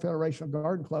Florida Federation of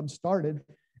Garden Clubs started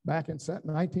back in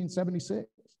 1976.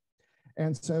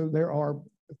 And so there are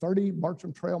 30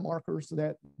 Bartram Trail markers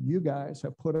that you guys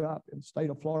have put up in the state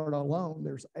of Florida alone.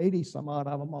 There's 80 some odd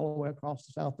of them all the way across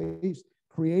the Southeast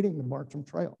creating the Bartram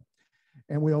Trail.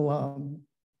 And we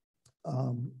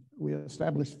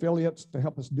established affiliates to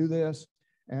help us do this.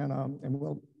 And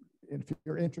we'll, if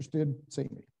you're interested, see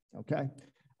me, okay?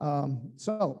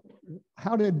 So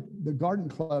how did the garden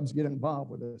clubs get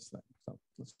involved with this thing? So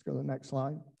let's go to the next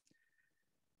slide.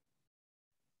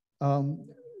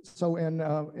 So in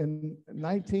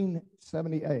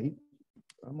 1978,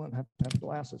 I'm gonna have to have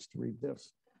glasses to read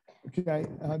this. Okay,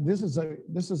 this is a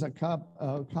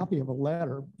copy of a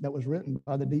letter that was written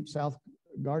by the Deep South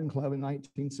Garden Club in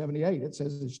 1978. It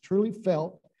says, it's truly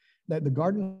felt that the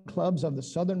garden clubs of the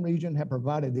southern region have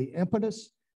provided the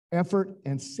impetus, effort,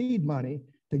 and seed money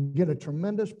to get a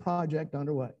tremendous project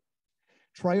underway.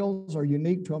 Trails are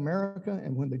unique to America,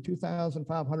 and when the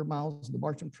 2,500 miles of the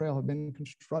Bartram Trail have been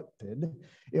constructed,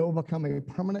 it will become a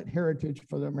permanent heritage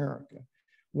for America,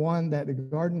 one that the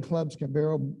garden clubs can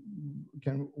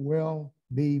well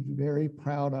be very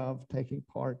proud of taking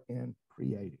part in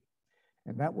creating.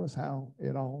 And that was how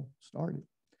it all started.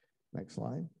 Next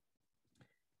slide.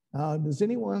 Does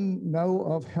anyone know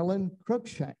of Helen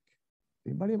Cruikshank?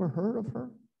 Anybody ever heard of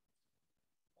her?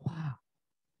 Wow.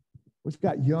 We've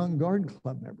got young garden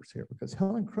club members here because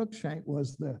Helen Cruikshank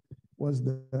was a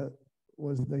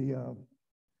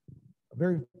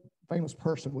very famous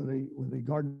person with the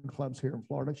garden clubs here in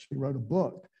Florida. She wrote a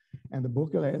book, and the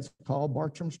book is called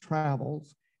Bartram's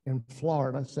Travels in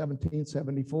Florida,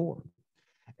 1774.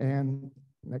 And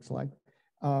next slide.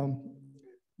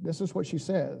 This is what she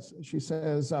says. She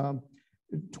says,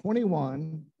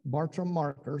 21 Bartram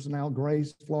markers now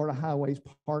graze Florida highways,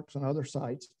 parks, and other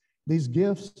sites. These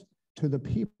gifts to the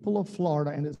people of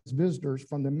Florida and its visitors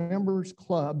from the members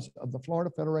clubs of the Florida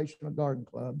Federation of Garden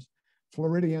Clubs,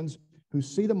 Floridians who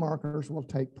see the markers will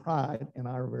take pride in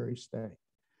our very state.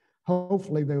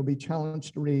 Hopefully they will be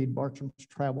challenged to read Bartram's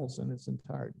Travels in its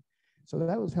entirety. So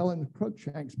that was Helen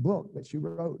Cruikshank's book that she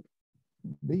wrote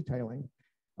detailing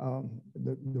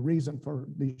the reason for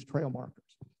these trail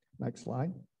markers. Next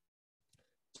slide.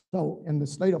 So in the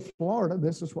state of Florida,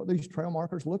 this is what these trail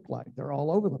markers look like. They're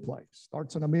all over the place.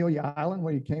 Starts in Amelia Island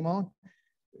where you came on,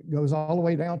 goes all the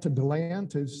way down to DeLand,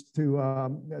 to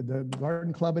the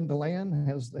Garden Club in DeLand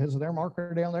has their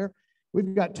marker down there.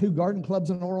 We've got 2 garden clubs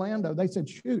in Orlando. They said,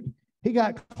 shoot, he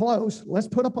got close, let's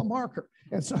put up a marker.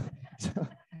 And so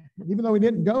even though we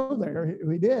didn't go there,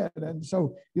 we did. And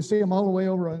so you see them all the way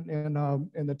over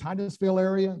in the Titusville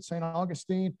area, in St.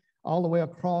 Augustine, all the way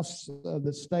across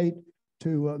the state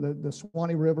to the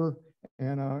Swanee River,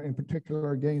 and in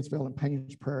particular Gainesville and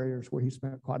Payne's Prairie is where he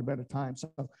spent quite a bit of time.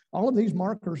 So all of these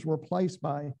markers were placed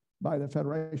by the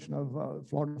Federation of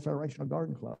Florida Federation of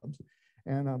Garden Clubs,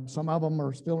 and some of them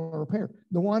are still in repair.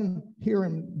 The one here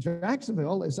in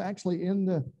Jacksonville is actually in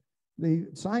the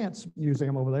Science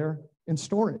Museum over there in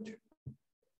storage.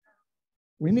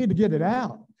 We need to get it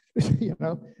out, you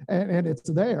know, and it's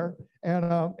there, and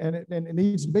it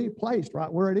needs to be placed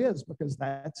right where it is, because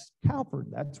that's Calford.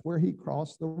 That's where he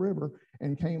crossed the river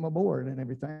and came aboard and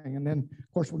everything. And then,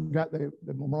 of course, we've got the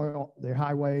memorial, the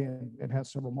highway, and it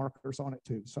has several markers on it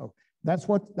too. So that's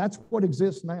what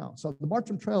exists now. So the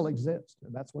Bartram Trail exists,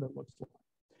 and that's what it looks like,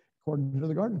 according to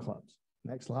the garden clubs.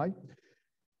 Next slide.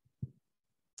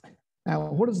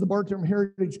 Now, what does the Bartram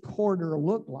Heritage Corridor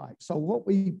look like? So what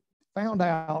we found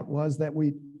out was that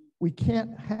we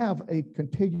can't have a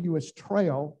contiguous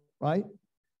trail, right?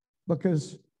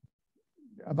 Because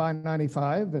of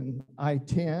I-95 and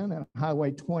I-10 and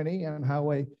Highway 20 and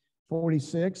Highway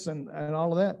 46 and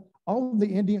all of that, all of the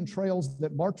Indian trails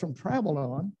that Bartram traveled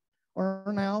on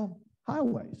are now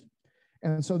highways.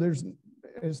 And so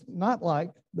it's not like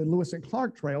the Lewis and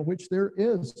Clark Trail, which there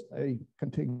is a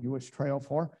contiguous trail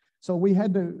for. So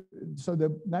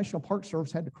the National Park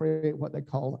Service had to create what they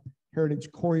call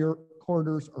heritage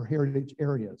corridors or heritage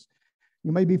areas.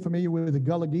 You may be familiar with the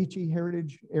Gullah Geechee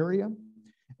Heritage Area.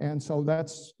 And so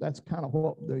that's kind of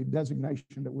what the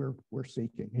designation that we're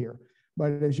seeking here.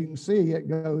 But as you can see, it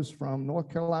goes from North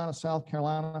Carolina, South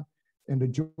Carolina, into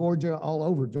Georgia, all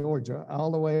over Georgia,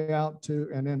 all the way out to,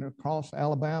 and then across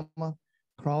Alabama,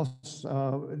 across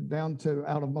down to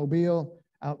out of Mobile,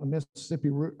 out the Mississippi,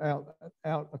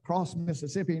 out across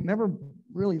Mississippi. Never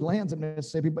really lands in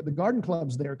Mississippi, but the garden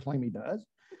clubs there claim he does,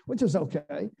 which is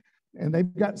okay. And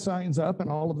they've got signs up and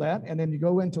all of that. And then you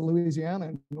go into Louisiana,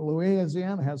 and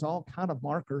Louisiana has all kind of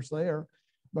markers there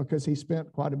because he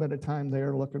spent quite a bit of time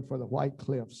there looking for the White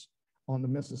Cliffs on the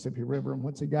Mississippi River. And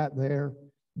once he got there,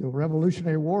 the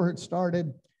Revolutionary War had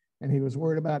started, and he was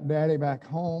worried about Daddy back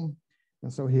home.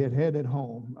 And so he had headed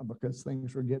home because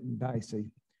things were getting dicey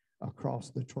across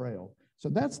the trail. So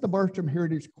that's the Bartram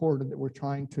Heritage Corridor that we're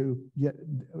trying to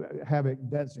have it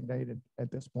designated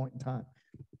at this point in time.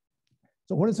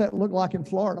 So what does that look like in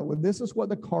Florida? Well, this is what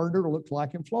the corridor looks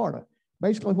like in Florida.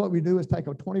 Basically, what we do is take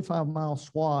a 25-mile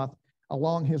swath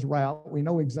along his route. We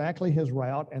know exactly his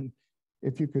route, and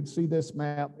if you could see this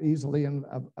map easily, and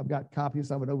I've got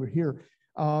copies of it over here,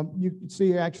 you can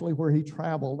see actually where he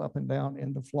traveled up and down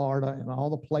into Florida and all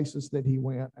the places that he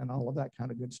went and all of that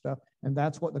kind of good stuff. And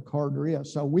that's what the corridor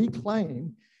is. So we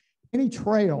claim any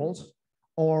trails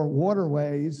or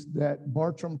waterways that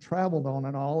Bartram traveled on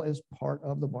and all is part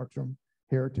of the Bartram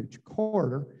Heritage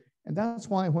Corridor. And that's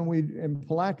why when we in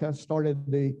Palatka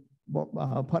started the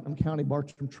Putnam County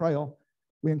Bartram Trail,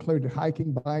 we included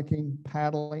hiking, biking,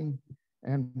 paddling,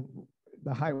 and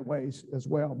the highways as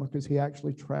well, because he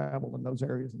actually traveled in those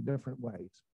areas in different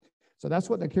ways. So that's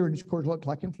what the Heritage Corridor looked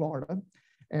like in Florida.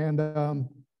 And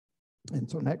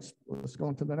so next, let's go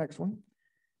on to the next one.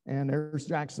 And there's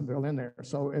Jacksonville in there.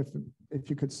 So if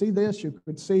you could see this, you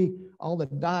could see all the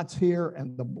dots here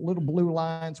and the little blue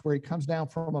lines where he comes down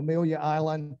from Amelia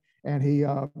Island, and he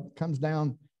comes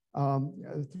down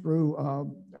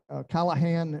through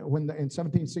Callahan. In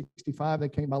 1765, they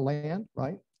came by land,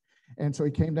 right? And so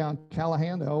he came down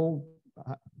Callahan, the old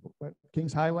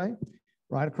King's Highway,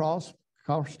 right across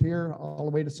here all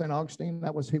the way to St. Augustine.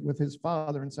 That was with his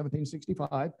father in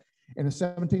 1765. And in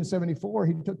 1774,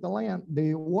 he took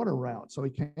the water route. So he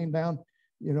came down,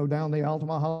 down the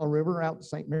Altamaha River, out to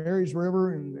St. Mary's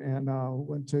River, and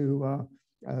went to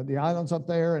the islands up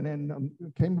there, and then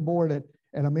came aboard at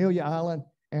Amelia Island.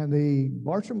 And the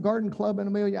Bartram Garden Club in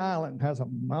Amelia Island has a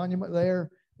monument there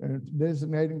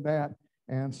designating that.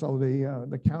 And so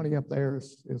the county up there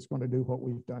is going to do what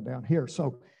we've done down here.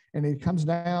 So, and he comes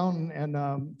down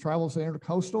and travels the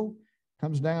intercoastal,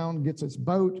 comes down, gets his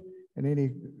boat, and then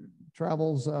he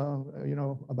travels,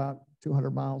 about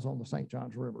 200 miles on the St.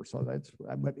 Johns River. So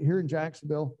but here in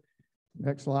Jacksonville,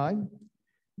 next slide,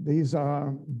 these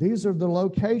are the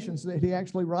locations that he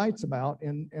actually writes about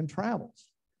in travels.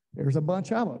 There's a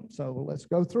bunch of them. So let's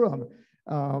go through them.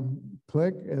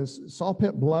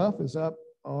 Sawpit Bluff is up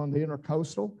on the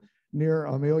intercoastal near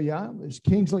Amelia. There's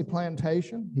Kingsley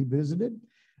Plantation, he visited.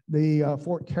 The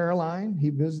Fort Caroline, he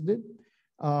visited.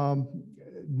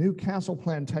 Newcastle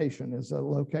Plantation is a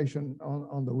location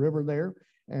on the river there,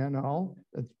 and all.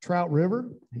 The Trout River,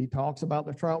 he talks about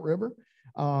the Trout River.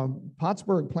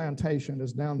 Pottsburg Plantation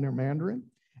is down near Mandarin,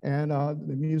 and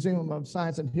the Museum of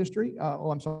Science and History,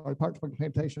 Pottsburg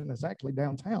Plantation is actually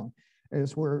downtown,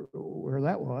 is where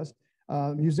that was.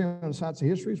 Museum of Science and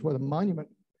History is where the monument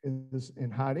is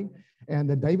in hiding, and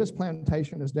the Davis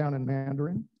Plantation is down in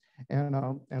Mandarin, and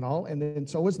all, and then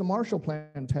so is the Marshall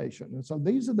Plantation. And so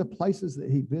these are the places that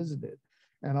he visited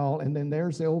and all, and then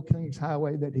there's the old King's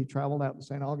Highway that he traveled out to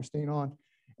St. Augustine on,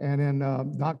 and then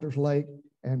Doctor's Lake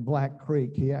and Black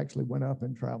Creek he actually went up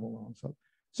and traveled on.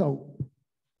 So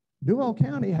Duval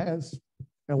County has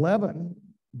 11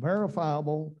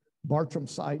 verifiable Bartram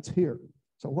sites here.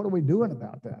 So what are we doing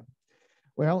about that?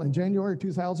 Well, in January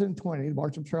 2020, the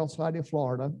Bartram Trail Society of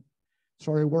Florida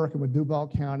started working with Duval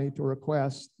County at the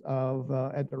request of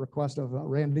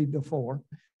Randy DeFore,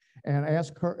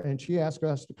 and she asked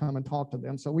us to come and talk to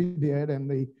them. So we did, and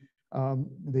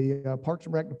the Parks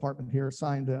and Rec department here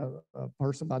assigned a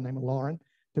person by the name of Lauren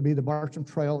to be the Bartram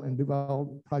Trail and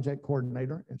Duval project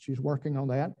coordinator, and she's working on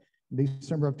that. In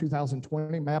December of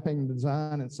 2020, mapping,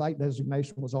 design, and site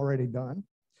designation was already done.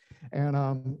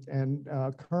 And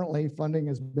currently funding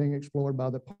is being explored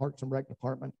by the Parks and Rec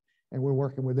department, and we're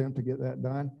working with them to get that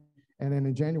done. And then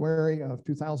in January of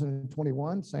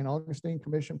 2021, St. Augustine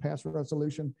Commission passed a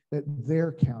resolution that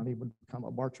their county would become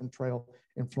a Bartram Trail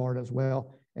in Florida as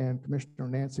well. And Commissioner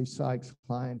Nancy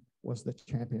Sykes-Klein was the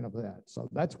champion of that. So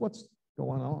that's what's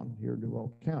going on here in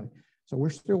Duval County. So we're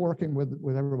still working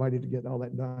with everybody to get all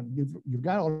that done. You've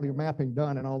got all your mapping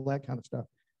done and all that kind of stuff.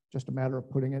 Just a matter of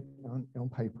putting it on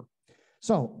paper.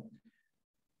 So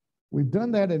we've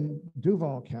done that in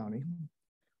Duval County.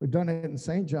 We've done it in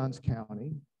St. Johns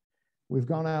County. We've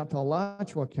gone out to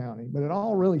Alachua County, but it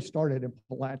all really started in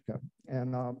Palatka.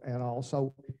 And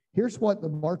also, here's what the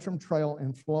Bartram Trail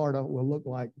in Florida will look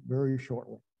like very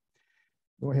shortly.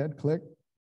 Go ahead, click.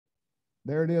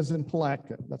 There it is in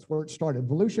Palatka. That's where it started.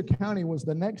 Volusia County was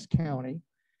the next county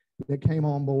that came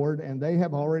on board, and they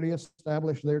have already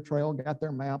established their trail, got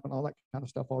their map and all that kind of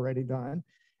stuff already done.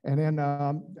 And then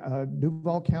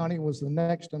Duval County was the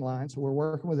next in line, so we're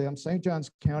working with them. St.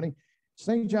 Johns County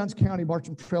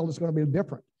Bartram Trail is going to be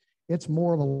different. It's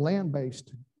more of a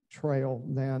land-based trail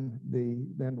than the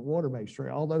water-based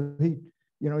trail. Although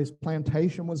his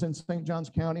plantation was in St. Johns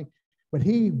County, but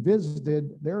he visited,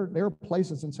 there are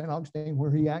places in St. Augustine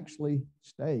where he actually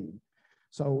stayed.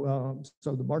 So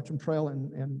the Bartram Trail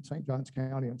in St. Johns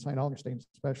County and St. Augustine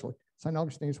especially. St.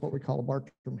 Augustine is what we call a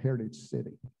Bartram Heritage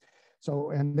City.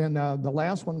 So, and then the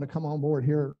last one to come on board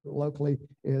here locally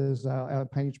is out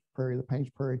of Paints Prairie, the Paints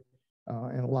Prairie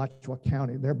in Alachua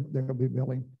County. They're going to be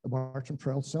building the Bartram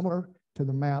Trail similar to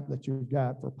the map that you've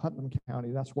got for Putnam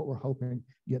County. That's what we're hoping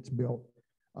gets built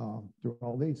through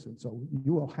all these. And so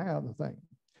you will have the thing.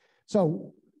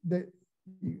 So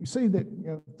you see that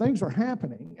things are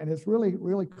happening, and it's really,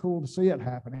 really cool to see it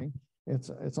happening.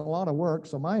 It's a lot of work.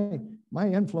 So my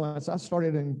influence, I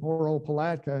started in poor old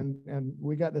Palatka, and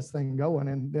we got this thing going,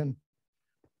 and then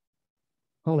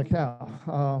holy cow,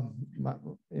 I'm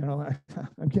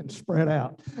getting spread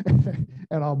out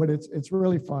and all, but it's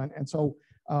really fun. And so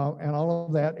and all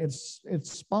of that, it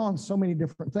spawns so many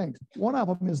different things. One of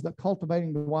them is the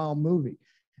Cultivating the Wild movie.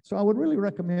 So I would really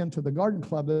recommend to the Garden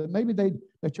Club that maybe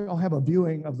that you'll have a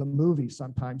viewing of the movie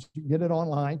sometimes. You can get it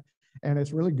online, and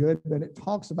it's really good. But it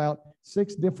talks about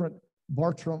 6 different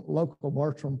local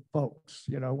Bartram folks,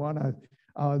 one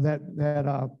that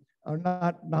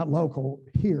are not local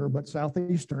here, but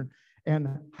Southeastern, and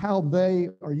how they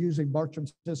are using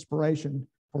Bartram's inspiration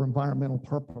for environmental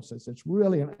purposes. It's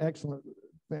really an excellent,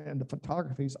 and the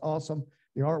photography is awesome.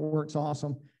 The artwork's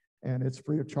awesome, and it's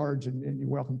free of charge, and you're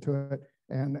welcome to it.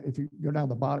 And if you go down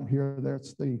the bottom here,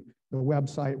 there's the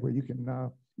website where you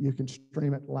can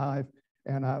stream it live.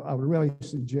 And I would really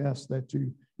suggest that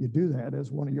you do that as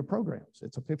one of your programs.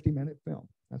 It's a 50-minute film.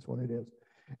 That's what it is.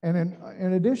 And then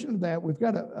in addition to that, we've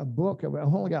got a book, I've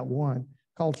only got one,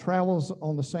 called Travels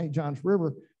on the St. Johns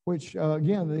River, which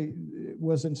again,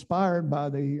 was inspired by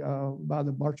the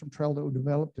Bartram Trail that was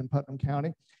developed in Putnam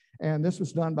County. And this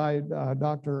was done by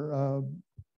Dr.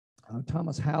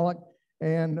 Thomas Halleck.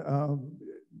 And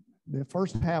the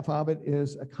first half of it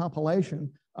is a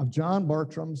compilation of John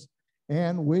Bartram's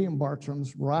and William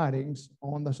Bartram's writings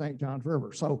on the St. Johns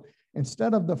River. So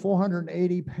instead of the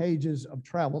 480 pages of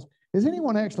travels, has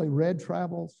anyone actually read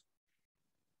Travels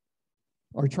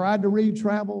or tried to read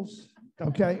Travels?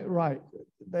 Okay, right.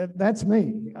 That's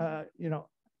me.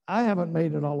 I haven't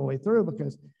made it all the way through,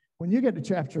 because when you get to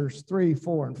chapters 3,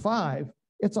 4, and 5,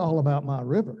 it's all about my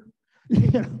river.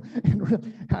 And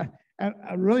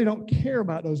I really don't care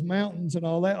about those mountains and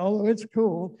all that, although it's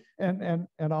cool and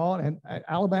all. And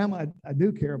Alabama, I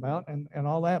do care about and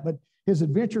all that. But his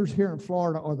adventures here in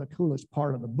Florida are the coolest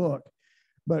part of the book.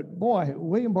 But boy,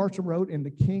 William Bartram wrote in the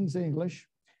King's English,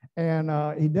 and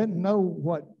he didn't know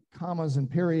what commas and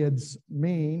periods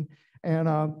mean, and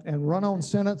run-on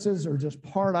sentences are just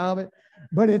part of it.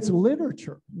 But it's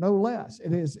literature, no less.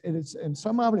 It is, and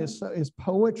some of it is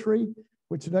poetry,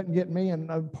 which doesn't get me,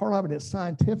 and part of it is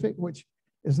scientific, which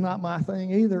is not my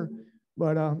thing either.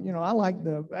 But I like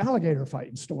the alligator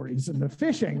fighting stories and the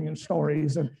fishing and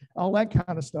stories and all that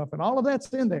kind of stuff, and all of that's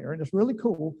in there, and it's really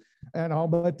cool and all.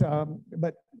 But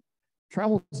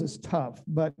Travels is tough.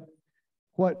 But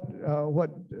what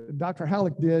Dr.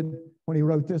 Halleck did when he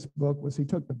wrote this book was he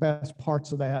took the best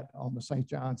parts of that on the St.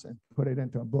 Johns and put it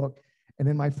into a book. And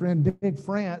then my friend Dick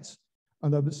France,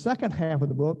 on the second half of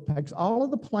the book, takes all of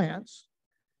the plants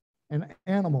and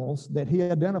animals that he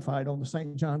identified on the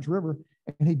St. Johns River,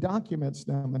 and he documents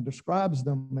them and describes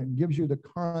them and gives you the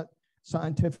current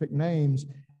scientific names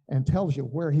and tells you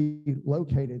where he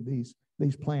located these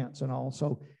plants and all.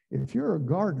 So if you're a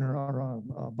gardener or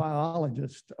a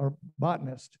biologist or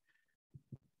botanist,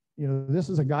 this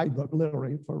is a guidebook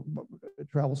literally for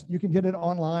travels. You can get it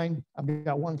online. I've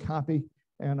got one copy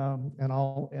and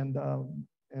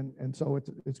so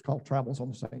it's called Travels on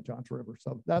the St. Johns River.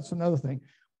 So that's another thing.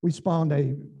 We spawned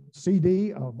a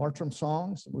CD of Bartram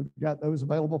songs. We've got those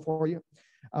available for you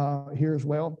here as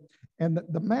well. And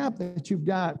the map that you've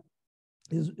got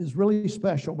is really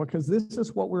special, because this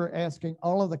is what we're asking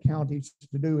all of the counties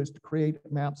to do, is to create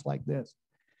maps like this.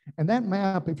 And that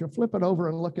map, if you flip it over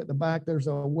and look at the back, there's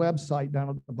a website down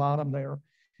at the bottom there.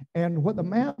 And what the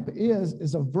map is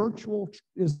the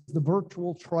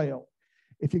virtual trail.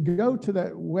 If you go to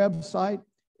that website,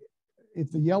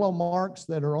 if the yellow marks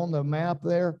that are on the map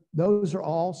there, those are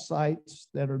all sites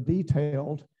that are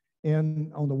detailed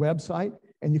on the website,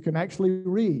 and you can actually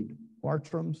read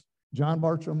John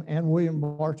Bartram and William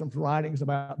Bartram's writings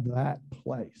about that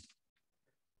place.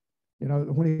 You know,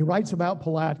 when he writes about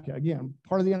Palatka, again,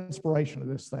 part of the inspiration of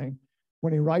this thing,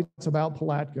 when he writes about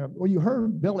Palatka, well, you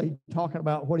heard Billy talking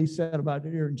about what he said about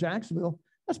here in Jacksonville.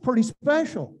 That's pretty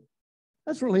special.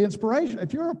 That's really inspirational.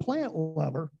 If you're a plant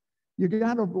lover, you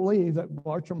got to believe that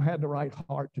Bartram had the right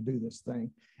heart to do this thing.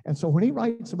 And so when he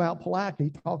writes about Palatka, he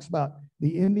talks about the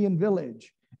Indian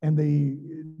village and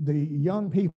the young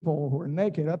people who are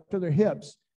naked up to their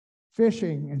hips,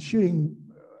 fishing and shooting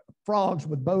frogs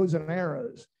with bows and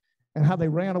arrows, and how they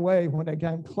ran away when they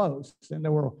came close. And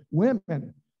there were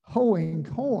women hoeing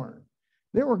corn.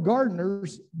 There were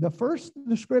gardeners. The first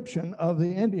description of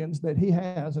the Indians that he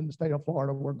has in the state of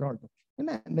Florida were gardeners. Isn't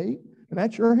that neat? And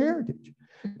that's your heritage.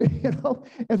 You know,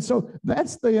 and so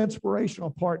that's the inspirational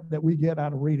part that we get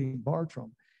out of reading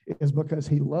Bartram, is because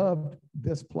he loved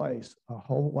this place a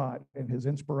whole lot, and his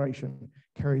inspiration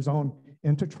carries on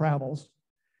into travels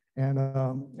and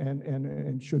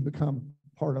should become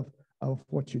part of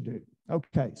what you do.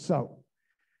 Okay, so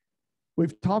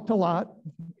we've talked a lot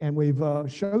and we've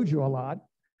showed you a lot.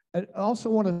 I also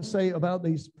want to say about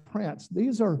these prints.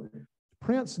 These are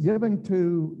prints given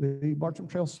to the Bartram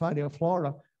Trail Society of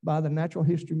Florida by the Natural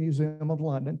History Museum of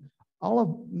London.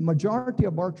 Majority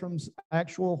of Bartram's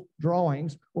actual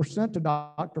drawings were sent to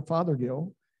Dr.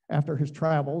 Fothergill after his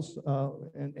travels,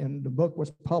 and the book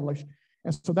was published.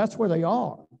 And so that's where they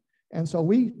are. And so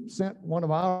we sent one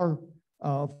of our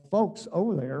folks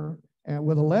over there and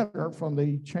with a letter from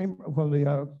the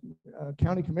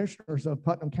county commissioners of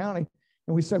Putnam County,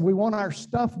 and we said we want our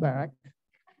stuff back,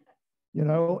 you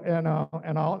know,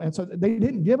 and so they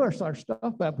didn't give us our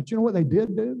stuff back, but you know what they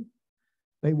did do?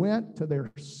 They went to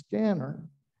their scanner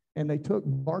and they took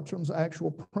Bartram's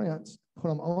actual prints, put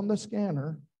them on the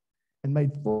scanner, and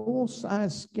made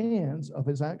full-size scans of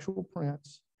his actual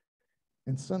prints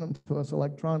and sent them to us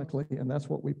electronically, and that's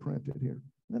what we printed here.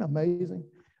 Isn't that amazing?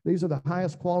 These are the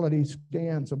highest quality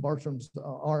scans of Bartram's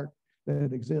art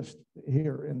that exist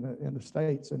here in the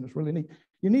States, and it's really neat.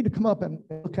 You need to come up and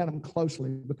look at them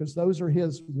closely because those are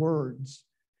his words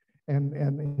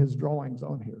and his drawings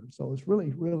on here. So it's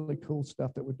really, really cool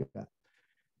stuff that we've got.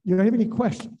 You have any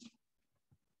questions?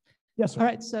 Yes, sir. All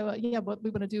right, so yeah, what we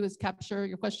want to do is capture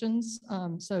your questions.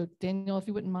 So Daniel, if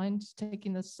you wouldn't mind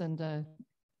taking this and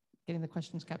getting the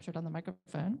questions captured on the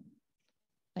microphone.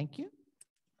 Thank you.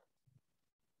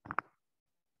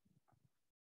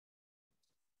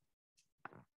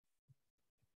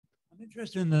 I'm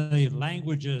interested in the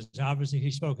languages. Obviously,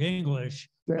 he spoke English,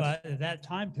 yes, but at that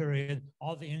time period,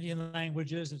 all the Indian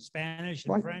languages and Spanish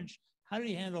and French. How did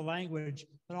he handle language?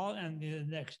 But and the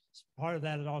next part of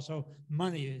that is also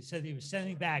money. He said he was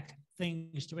sending back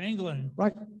things to England,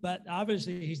 right? But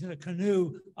obviously, he's in a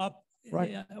canoe up,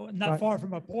 not far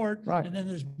from a port, and then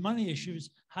there's money issues.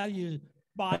 How do you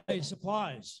buy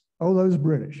supplies? Oh, those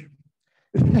British.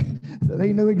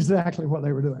 They knew exactly what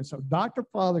they were doing. So Dr.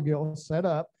 Fothergill set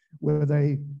up with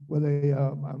a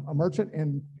merchant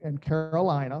in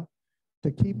Carolina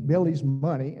to keep Billy's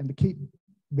money and to keep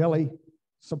Billy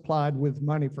supplied with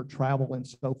money for travel and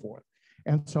so forth.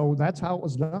 And so that's how it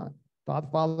was done. Dr.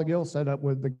 Fothergill set up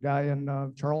with the guy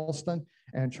in Charleston,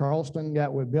 and Charleston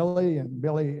got with Billy,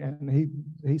 and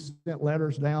he sent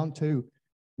letters down to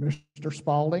Mr.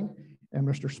 Spalding, and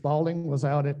Mr. Spalding was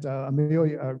out at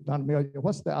Amelia, not Amelia,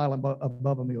 what's the island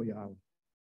above Amelia Island?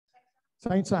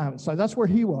 St. Simon. So that's where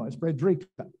he was. Frederica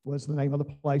was the name of the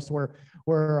place where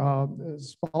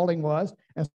Spalding was.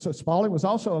 And so Spalding was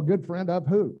also a good friend of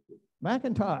who?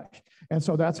 McIntosh. And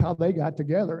so that's how they got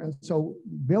together. And so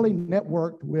Billy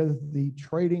networked with the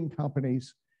trading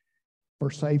companies for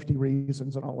safety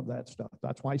reasons and all of that stuff.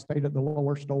 That's why he stayed at the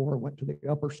lower store, went to the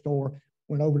upper store,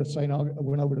 went over to the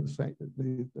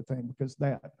thing, because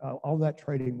all that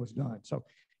trading was done. So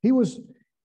he was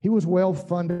well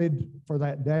funded for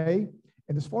that day.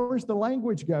 And as far as the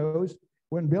language goes,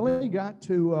 when Billy got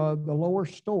to the lower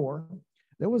store,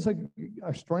 there was a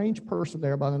strange person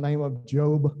there by the name of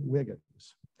Job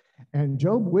Wiggins. And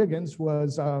Job Wiggins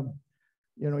was,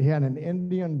 he had an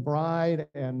Indian bride,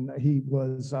 and he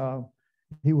was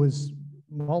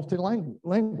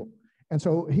multilingual. And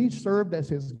so he served as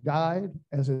his guide,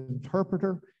 as his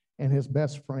interpreter, and his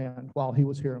best friend while he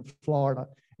was here in Florida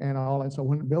and all. And so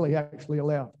when Billy actually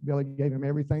left, Billy gave him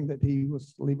everything that he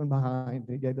was leaving behind.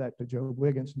 He gave that to Job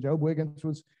Wiggins. And Job Wiggins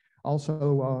was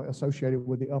also associated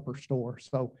with the upper store.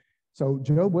 So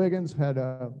Joe Wiggins had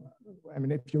I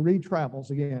mean, if you read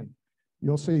Travels again,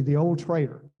 you'll see the old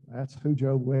trader. That's who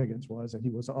Joe Wiggins was, and he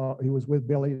was with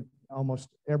Billy almost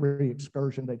every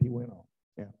excursion that he went on.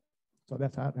 Yeah, so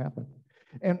that's how it happened.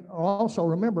 And also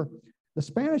remember, the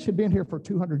Spanish had been here for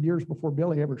 200 years before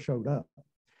Billy ever showed up,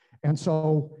 and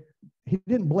so he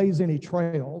didn't blaze any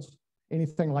trails,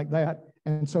 anything like that.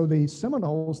 And so the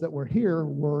Seminoles that were here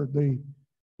were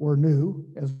new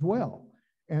as well.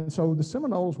 And so the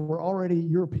Seminoles were already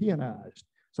Europeanized.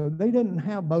 So they didn't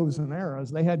have bows and arrows.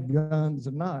 They had guns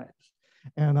and knives.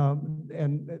 And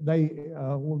they,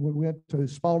 when we went to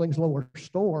Spalding's lower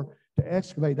store to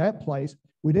excavate that place,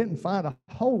 we didn't find a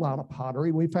whole lot of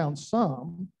pottery. We found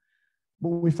some, but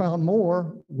we found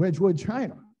more Wedgwood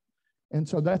china. And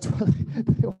so that's what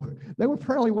they were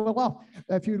fairly well off.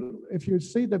 If you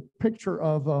see the picture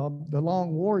of the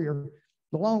Long Warrior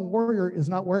is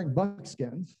not wearing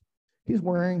buckskins. He's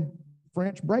wearing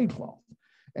French braid cloth.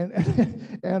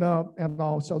 And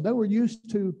also they were used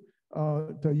to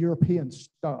European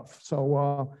stuff.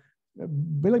 So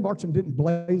Billy Bartram didn't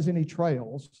blaze any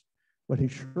trails, but he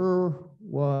sure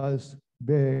was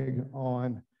big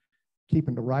on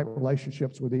keeping the right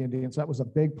relationships with the Indians. That was a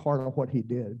big part of what he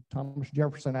did. Thomas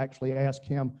Jefferson actually asked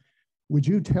him, would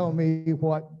you tell me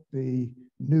what the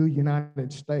new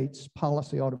United States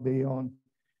policy ought to be on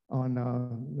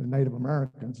the Native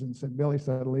Americans? And said, Billy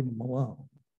said, leave them alone.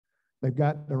 They've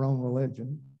got their own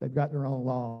religion. They've got their own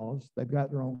laws. They've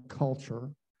got their own culture.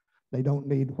 They don't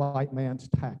need white man's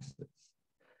taxes.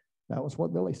 That was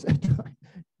what Billy said to him.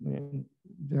 And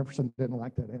Jefferson didn't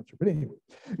like that answer. But anyway,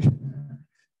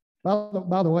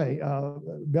 by the way,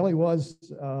 Billy was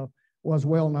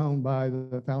well known by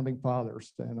the founding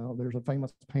fathers. And there's a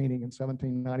famous painting in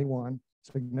 1791,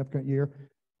 significant year,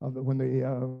 of when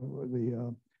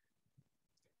the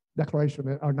Declaration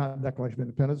of, or not Declaration of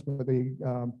Independence, but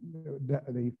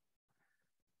the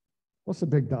what's the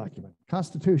big document?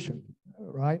 Constitution,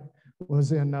 right?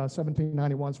 Was in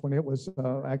 1791 when it was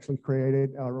actually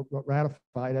created,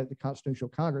 ratified at the Constitutional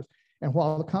Congress. And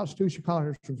while the Constitutional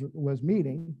Congress was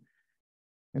meeting,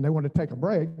 and they wanted to take a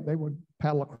break, they would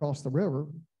paddle across the river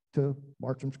to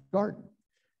Bartram's garden.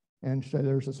 And so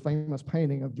there's this famous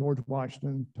painting of George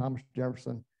Washington, Thomas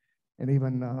Jefferson, and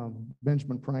even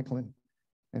Benjamin Franklin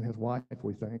and his wife,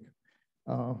 we think,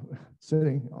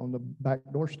 sitting on the back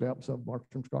doorsteps of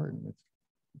Bartram's garden.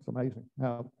 It's amazing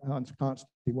how ensconced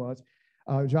he was.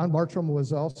 John Bartram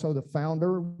was also the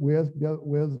founder with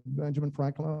Benjamin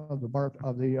Franklin of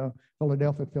the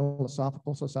Philadelphia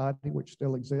Philosophical Society, which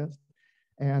still exists.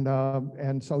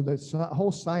 And so this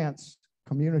whole science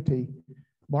community,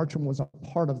 Bartram was a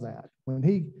part of that. When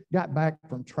he got back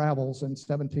from travels in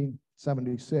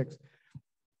 1776,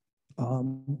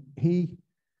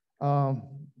 or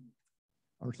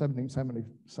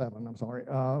 1777, I'm sorry,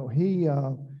 he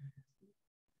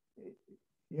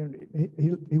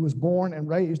was born and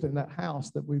raised in that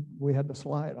house that we had the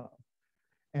slide of.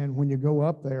 And when you go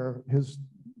up there, his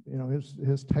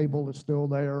table is still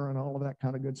there and all of that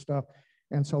kind of good stuff.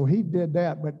 And so he did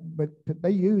that, but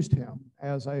they used him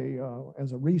as a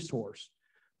resource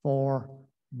for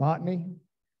botany,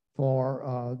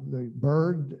 for the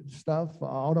bird stuff.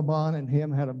 Audubon and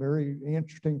him had a very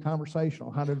interesting conversation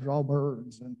on how to draw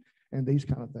birds and these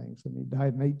kind of things. And he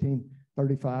died in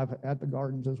 1835 at the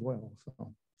gardens as well.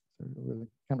 So it's a really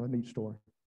kind of a neat story.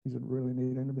 He's a really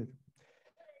neat individual.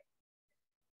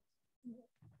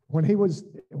 When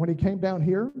he came down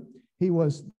here, he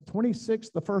was 26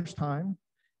 the first time,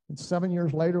 and 7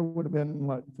 years later would have been,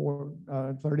 what,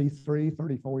 33,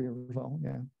 34 years old,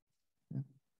 yeah.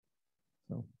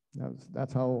 So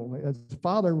that's how old. His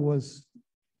father was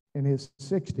in his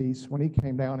 60s when he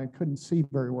came down and couldn't see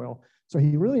very well. So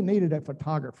he really needed a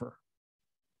photographer.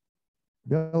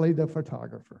 Billy the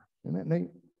photographer. Isn't that neat?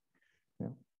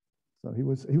 Yeah. So he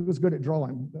was good at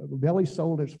drawing. Billy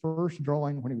sold his first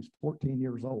drawing when he was 14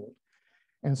 years old.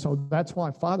 And so that's why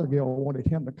Fothergill wanted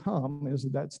him to come, is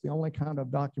that's the only kind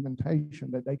of documentation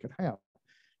that they could have.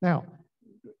 Now,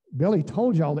 Billy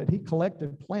told y'all that he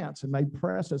collected plants and made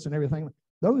presses and everything.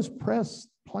 Those press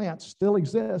plants still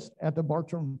exist at the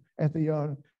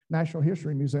Natural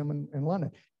History Museum in London.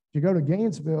 If you go to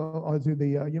Gainesville or to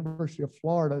the University of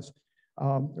Florida's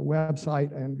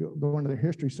website and go into the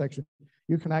history section,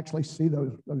 you can actually see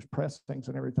those pressings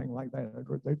and everything like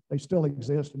that. They still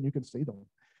exist and you can see them.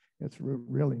 It's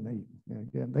really neat. And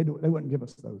again, they wouldn't give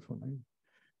us those when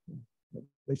but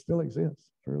they still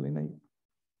exist. It's really neat.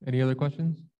 Any other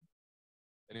questions?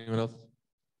 Anyone else?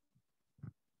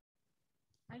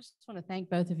 I just want to thank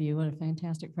both of you. What a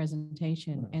fantastic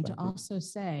presentation. And to Thank you. also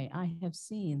say, I have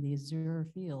seen the azure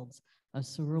fields of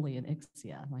cerulean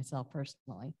ixia myself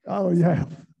personally. Oh, yeah.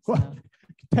 Well,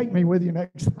 So, take me with you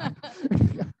next time.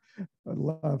 I'd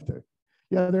love to.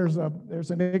 Yeah, there's an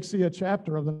ixia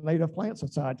chapter of the Native Plant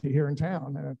Society here in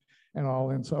town and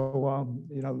all. And so,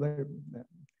 you know,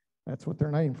 that's what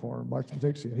they're named for, Bartram's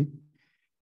ixia.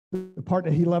 The part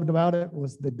that he loved about it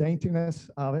was the daintiness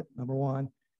of it, number one,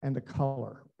 and the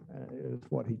color is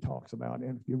what he talks about.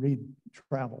 And if you read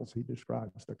Travels, he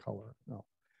describes the color. No.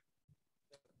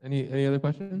 Any other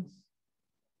questions?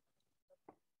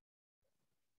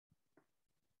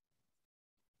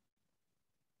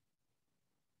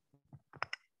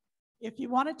 If you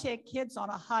want to take kids on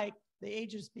a hike, the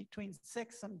ages between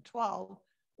 6 and 12,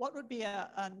 what would be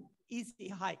an easy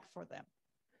hike for them?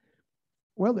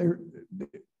 Well,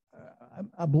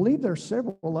 I believe there's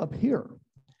several up here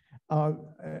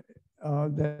that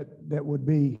would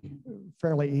be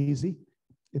fairly easy.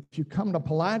 If you come to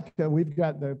Palatka, we've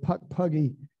got the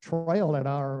Puck-Puggy Trail at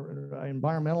our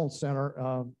environmental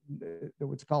center.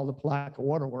 It's called the Palatka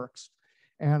Waterworks,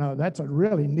 and that's a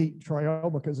really neat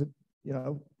trail because it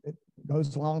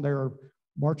goes along their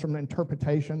Bartram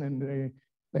interpretation, and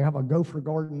they have a gopher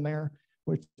garden there,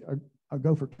 which a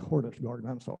gopher tortoise garden.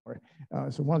 I'm sorry.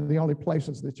 So one of the only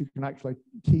places that you can actually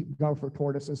keep gopher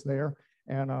tortoises there,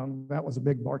 and that was a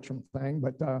big Bartram thing.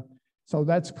 But so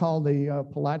that's called the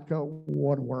Palatka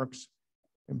Waterworks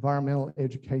Environmental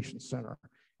Education Center,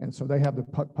 and so they have the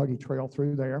Puck-Puggy Trail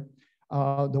through there.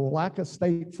 The Willaca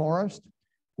State Forest,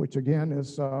 which again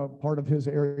is part of his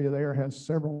area there, has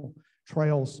several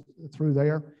trails through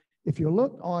there. If you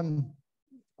look on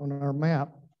our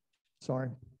map, sorry.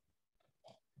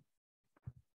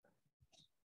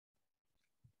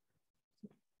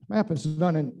 Map is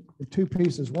done in two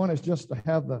pieces. One is just to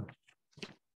have the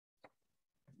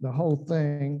whole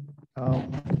thing,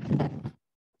 and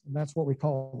that's what we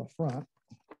call the front.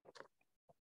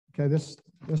 Okay, this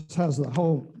has the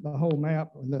whole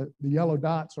map, and the yellow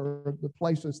dots are the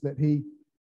places that he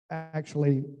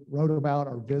actually wrote about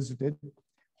or visited.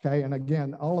 Okay, and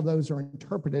again, all of those are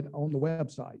interpreted on the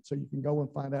website, so you can go and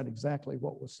find out exactly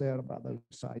what was said about those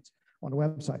sites on the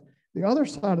website. The other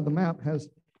side of the map has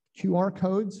QR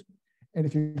codes, and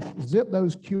if you zip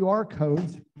those QR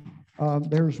codes,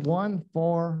 there's one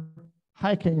for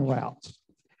hiking routes.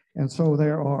 And so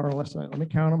there are, let me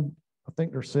count them, I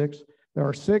think there's 6. There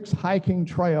are 6 hiking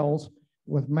trails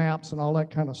with maps and all that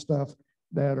kind of stuff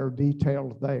that are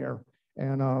detailed there.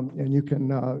 And you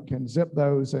can zip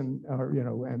those and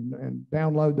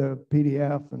download the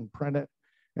PDF and print it,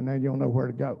 and then you'll know where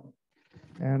to go.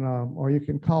 And or you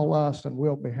can call us, and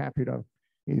we'll be happy to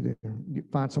either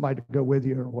find somebody to go with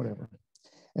you or whatever.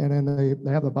 And then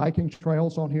they have the biking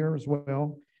trails on here as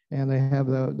well, and they have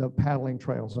the paddling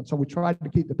trails. And so we tried to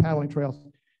keep the paddling trails.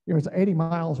 It's 80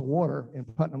 miles of water in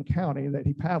Putnam County that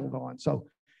he paddled on. So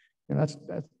that's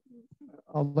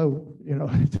although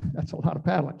that's a lot of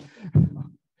paddling.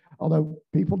 Although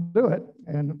people do it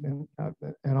and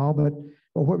all, but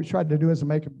what we tried to do is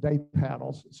make them day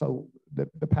paddles. So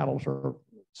the paddles are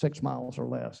 6 miles or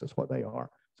less is what they are.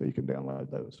 So you can download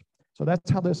those. So that's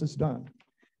how this is done.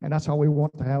 And that's how we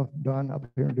want to have done up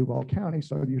here in Duval County,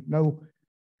 so you know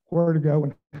where to go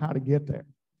and how to get there.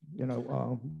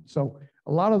 So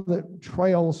a lot of the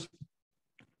trails,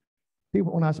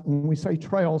 people, when we say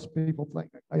trails, people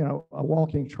think, a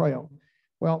walking trail.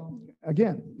 Well,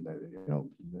 again, the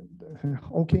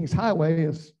Old Kings Highway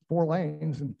is 4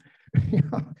 lanes and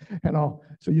all.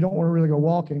 So you don't want to really go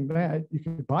walking that. You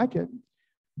can bike it,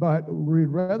 but we'd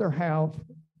rather have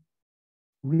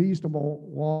reasonable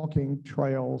walking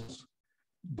trails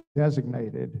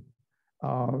designated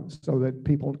so that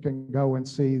people can go and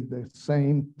see the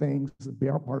same things that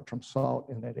Bartram saw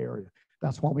in that area.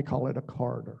 That's why we call it a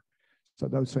corridor. So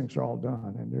those things are all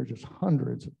done, and there's just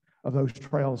hundreds of those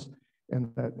trails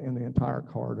in the entire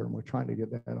corridor, and we're trying to get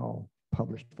that all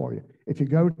published for you. If you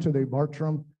go to the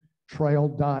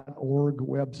bartramtrail.org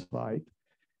website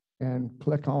and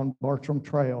click on Bartram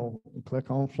Trail and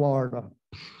click on Florida,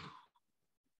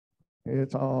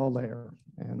 it's all there.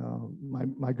 And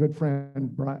my good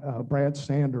friend Brad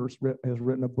Sanders has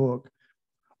written a book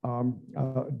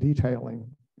detailing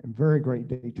in very great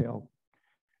detail,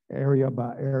 area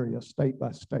by area, state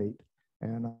by state,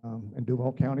 and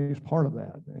Duval County is part of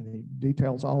that. And he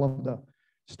details all of the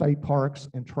state parks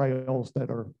and trails that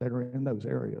are in those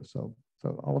areas. So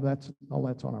all that's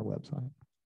on our website.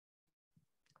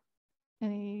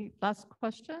 Any last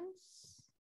questions?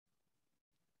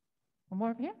 One more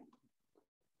over here.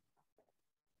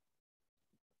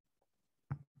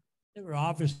 There were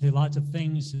obviously lots of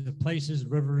things, places,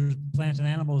 rivers, plants, and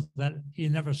animals that he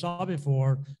never saw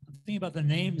before. I'm thinking about the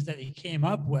names that he came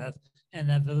up with, and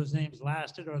that those names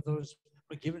lasted, or those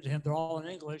were given to him. They're all in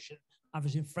English. And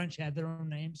obviously, French had their own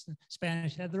names, and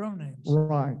Spanish had their own names.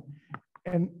 Right.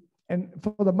 And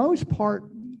for the most part,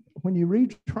 when you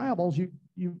read travels, you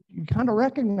kind of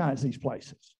recognize these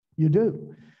places. You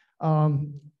do.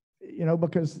 You know,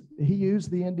 because he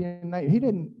used the Indian name. He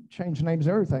didn't change names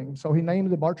of everything. So he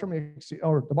named the Bartram Ixia,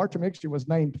 or the Bartram Ixia was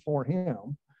named for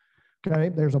him. Okay,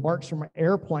 there's a Bartram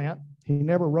air plant he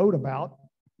never wrote about,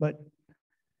 but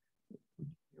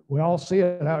we all see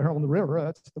it out here on the river.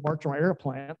 That's the Bartram air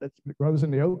plant that grows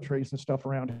in the oak trees and stuff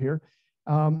around here.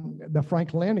 The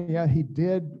Franklinia, he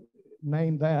did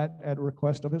name that at a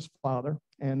request of his father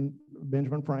and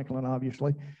Benjamin Franklin,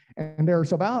 obviously. And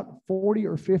there's about 40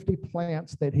 or 50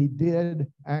 plants that he did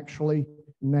actually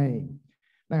name.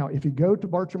 Now, if you go to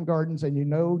Bartram Gardens and you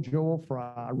know Joel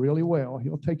Fry really well,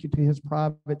 he'll take you to his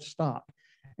private stock.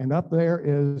 And up there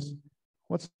is,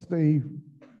 what's the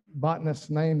botanist's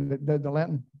name that did the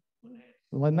Latin?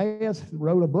 Linnaeus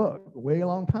wrote a book way a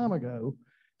long time ago,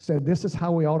 said this is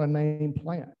how we ought to name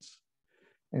plants.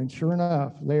 And sure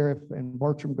enough, there in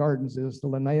Bartram Gardens is the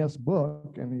Linnaeus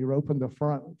book, and you open the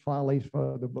front fly leaf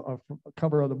of the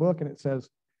cover of the book, and it says,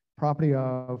 property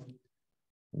of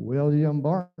William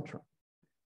Bartram.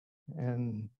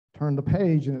 And turn the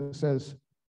page, and it says,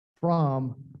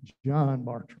 from John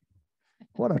Bartram.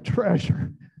 What a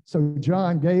treasure. So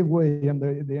John gave William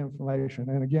the information.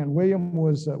 And again, William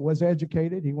was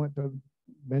educated. He went to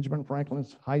Benjamin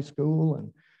Franklin's high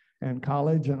school and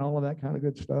college and all of that kind of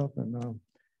good stuff.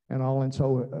 And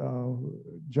so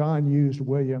John used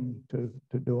William to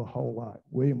do a whole lot.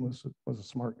 William was a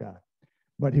smart guy,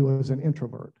 but he was an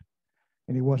introvert,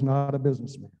 and he was not a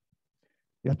businessman.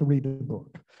 You have to read the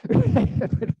book.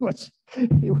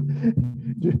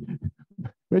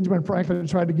 Benjamin Franklin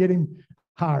tried to get him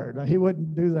hired. He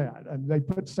wouldn't do that. And they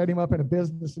set him up in a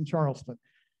business in Charleston.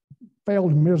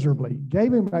 Failed miserably.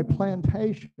 Gave him a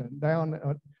plantation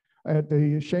down at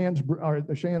the Shands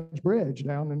Bridge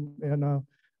down in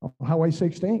Highway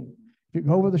 16. If you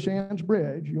go over the Shands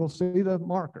Bridge, you'll see the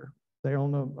marker there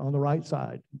on the right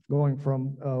side, going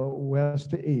from west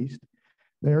to east.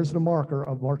 There's the marker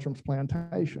of Bartram's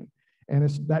plantation. And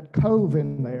it's that cove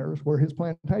in there is where his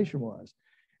plantation was.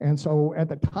 And so at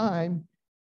the time,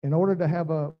 in order to have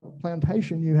a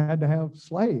plantation, you had to have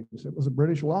slaves. It was a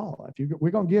British law. We're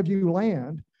going to give you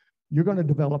land, you're going to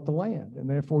develop the land. And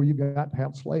therefore, you got to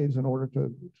have slaves in order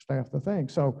to staff the thing.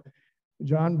 So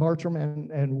John Bartram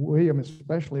and William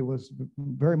especially was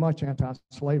very much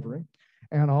anti-slavery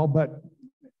and all, but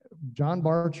John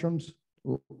Bartram's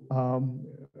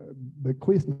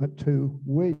bequeathment to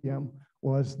William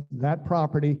was that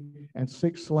property and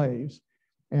 6 slaves,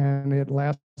 and it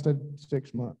lasted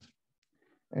 6 months.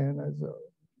 And as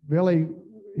Billy,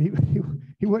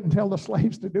 he wouldn't tell the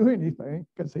slaves to do anything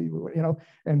because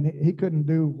and he couldn't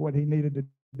do what he needed to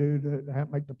do to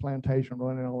make the plantation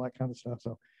run and all that kind of stuff.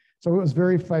 So it was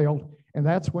very failed. And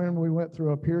that's when we went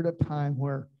through a period of time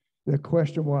where the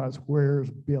question was,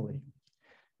 where's Billy?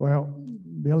 Well,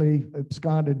 Billy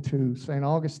absconded to St.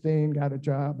 Augustine, got a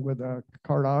job with a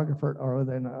cartographer, or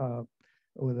then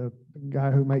with a guy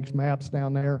who makes maps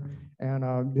down there,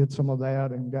 and did some of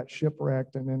that and got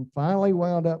shipwrecked, and then finally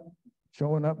wound up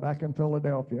showing up back in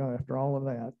Philadelphia after all of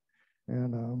that,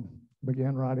 and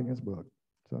began writing his book.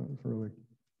 So it's a really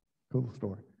cool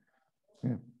story.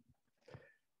 Yeah.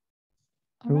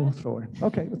 Cool story.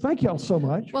 Okay, well, thank y'all so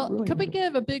much. Well, really could we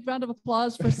give a big round of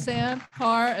applause for Sam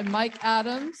Carr and Mike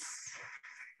Adams?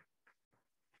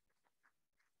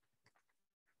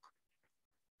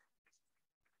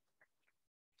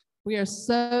 We are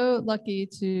so lucky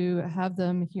to have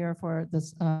them here for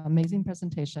this amazing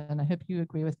presentation. I hope you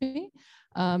agree with me.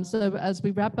 So as we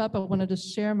wrap up, I wanted to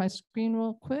share my screen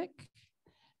real quick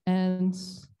and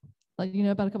let you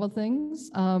know about a couple of things.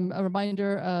 A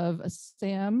reminder of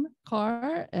Sam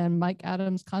Carr and Mike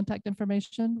Adams' contact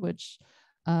information, which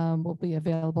will be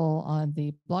available on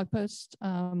the blog post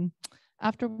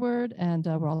afterward. And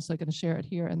we're also going to share it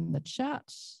here in the chat.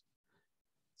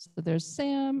 So there's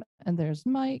Sam and there's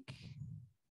Mike.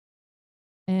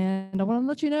 And I want to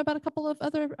let you know about a couple of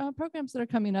other programs that are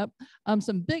coming up.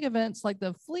 Some big events like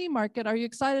the flea market. Are you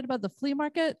excited about the flea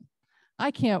market? I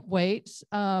can't wait.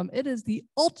 It is the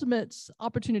ultimate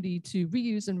opportunity to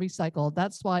reuse and recycle.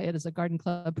 That's why it is a Garden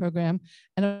Club program.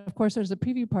 And of course, there's a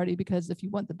preview party because if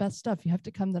you want the best stuff, you have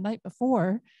to come the night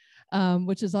before,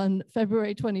 which is on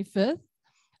February 25th.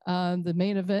 The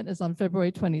main event is on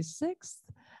February 26th.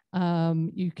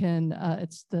 You can,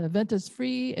 the event is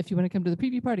free. If you want to come to the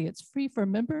preview party, it's free for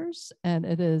members, and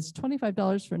it is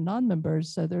 $25 for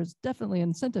non-members. So there's definitely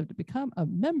incentive to become a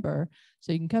member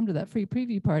so you can come to that free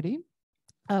preview party.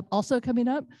 Also coming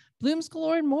up, Blooms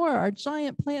Galore and More, our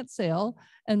giant plant sale,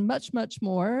 and much, much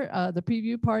more. The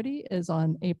preview party is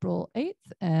on April 8th,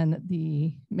 and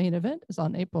the main event is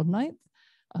on April 9th.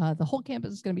 The whole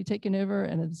campus is going to be taken over,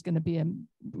 and it's going to be a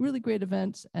really great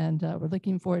event, and we're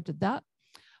looking forward to that.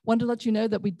 Wanted to let you know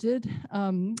that we did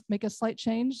make a slight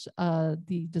change.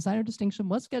 The designer distinction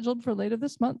was scheduled for later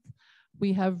this month.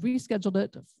 We have rescheduled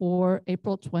it for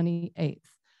April 28th.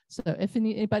 So if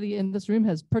anybody in this room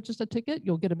has purchased a ticket,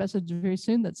 you'll get a message very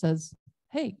soon that says,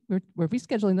 hey, we're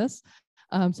rescheduling this.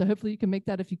 So hopefully you can make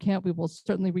that. If you can't, we will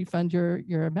certainly refund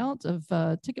your amount of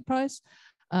ticket price.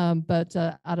 But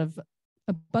out of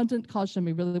abundant caution,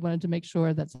 we really wanted to make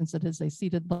sure that since it is a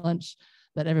seated lunch,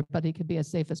 that everybody could be as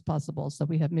safe as possible. So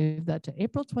we have moved that to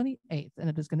April 28th, and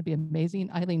it is going to be amazing.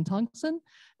 Eileen Tongson,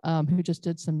 who just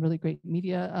did some really great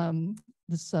media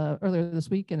earlier this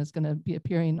week, and is going to be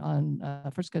appearing on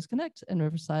First Coast Connect and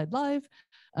Riverside Live,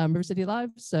 River City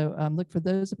Live. So look for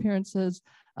those appearances.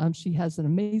 She has an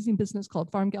amazing business called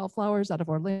Farm Gal Flowers out of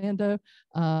Orlando.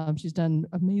 She's done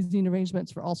amazing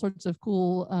arrangements for all sorts of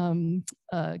cool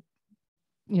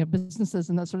businesses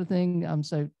and that sort of thing.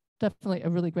 So definitely a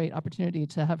really great opportunity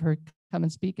to have her come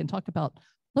and speak and talk about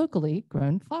locally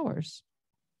grown flowers.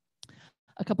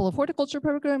 A couple of horticulture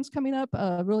programs coming up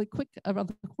really quick around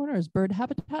the corner is Bird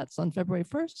Habitats on February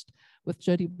 1st with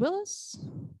Jody Willis.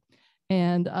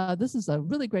 And this is a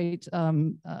really great,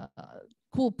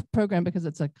 cool program because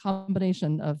it's a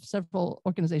combination of several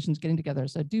organizations getting together.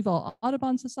 So Duval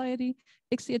Audubon Society,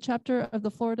 Ixia chapter of the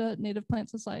Florida Native Plant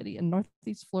Society, and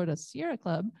Northeast Florida Sierra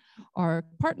Club are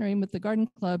partnering with the Garden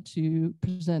Club to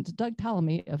present Doug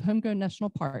Tallamy of Homegrown National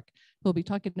Park. He'll be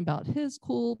talking about his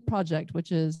cool project,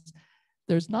 which is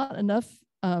there's not enough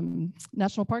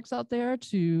national parks out there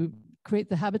to create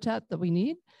the habitat that we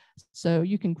need. So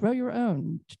you can grow your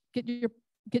own, get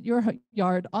your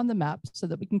yard on the map so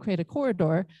that we can create a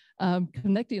corridor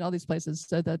connecting all these places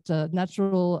so that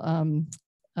natural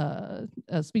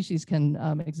species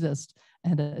can exist.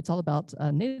 And it's all about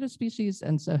native species.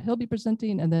 And so he'll be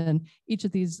presenting, and then each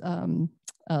of these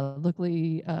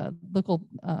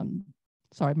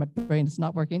sorry, my brain is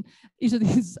not working. Each of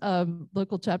these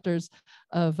local chapters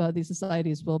of these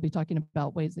societies will be talking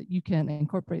about ways that you can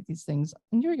incorporate these things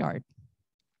in your yard.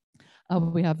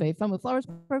 We have a Fun with Flowers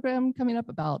program coming up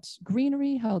about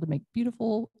greenery, how to make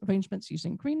beautiful arrangements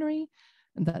using greenery.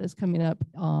 And that is coming up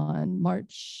on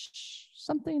March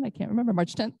something, I can't remember,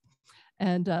 March 10th.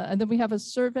 And then we have a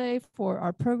survey for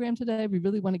our program today. We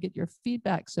really want to get your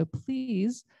feedback. So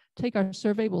please take our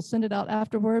survey. We'll send it out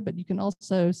afterward, but you can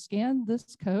also scan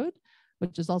this code,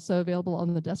 which is also available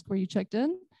on the desk where you checked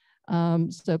in.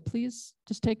 So please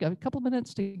just take a couple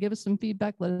minutes to give us some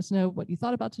feedback. Let us know what you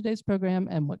thought about today's program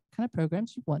and what kind of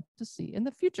programs you want to see in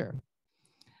the future.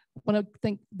 I want to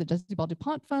thank the Jessie Ball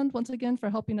DuPont Fund once again for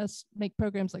helping us make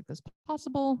programs like this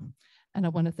possible. And I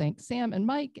want to thank Sam and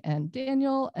Mike and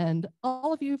Daniel and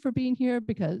all of you for being here,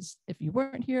 because if you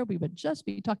weren't here, we would just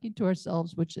be talking to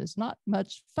ourselves, which is not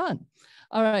much fun.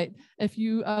 All right, if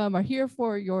you are here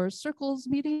for your circles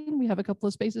meeting, we have a couple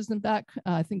of spaces in the back.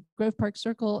 I think Grove Park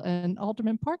Circle and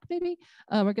Alderman Park, maybe.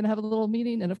 We're going to have a little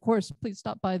meeting. And of course, please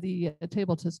stop by the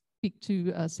table to speak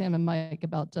to Sam and Mike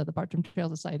about the Bartram Trail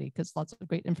Society, because lots of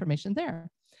great information there.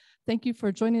 Thank you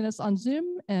for joining us on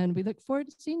Zoom, and we look forward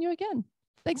to seeing you again.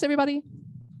 Thanks, everybody.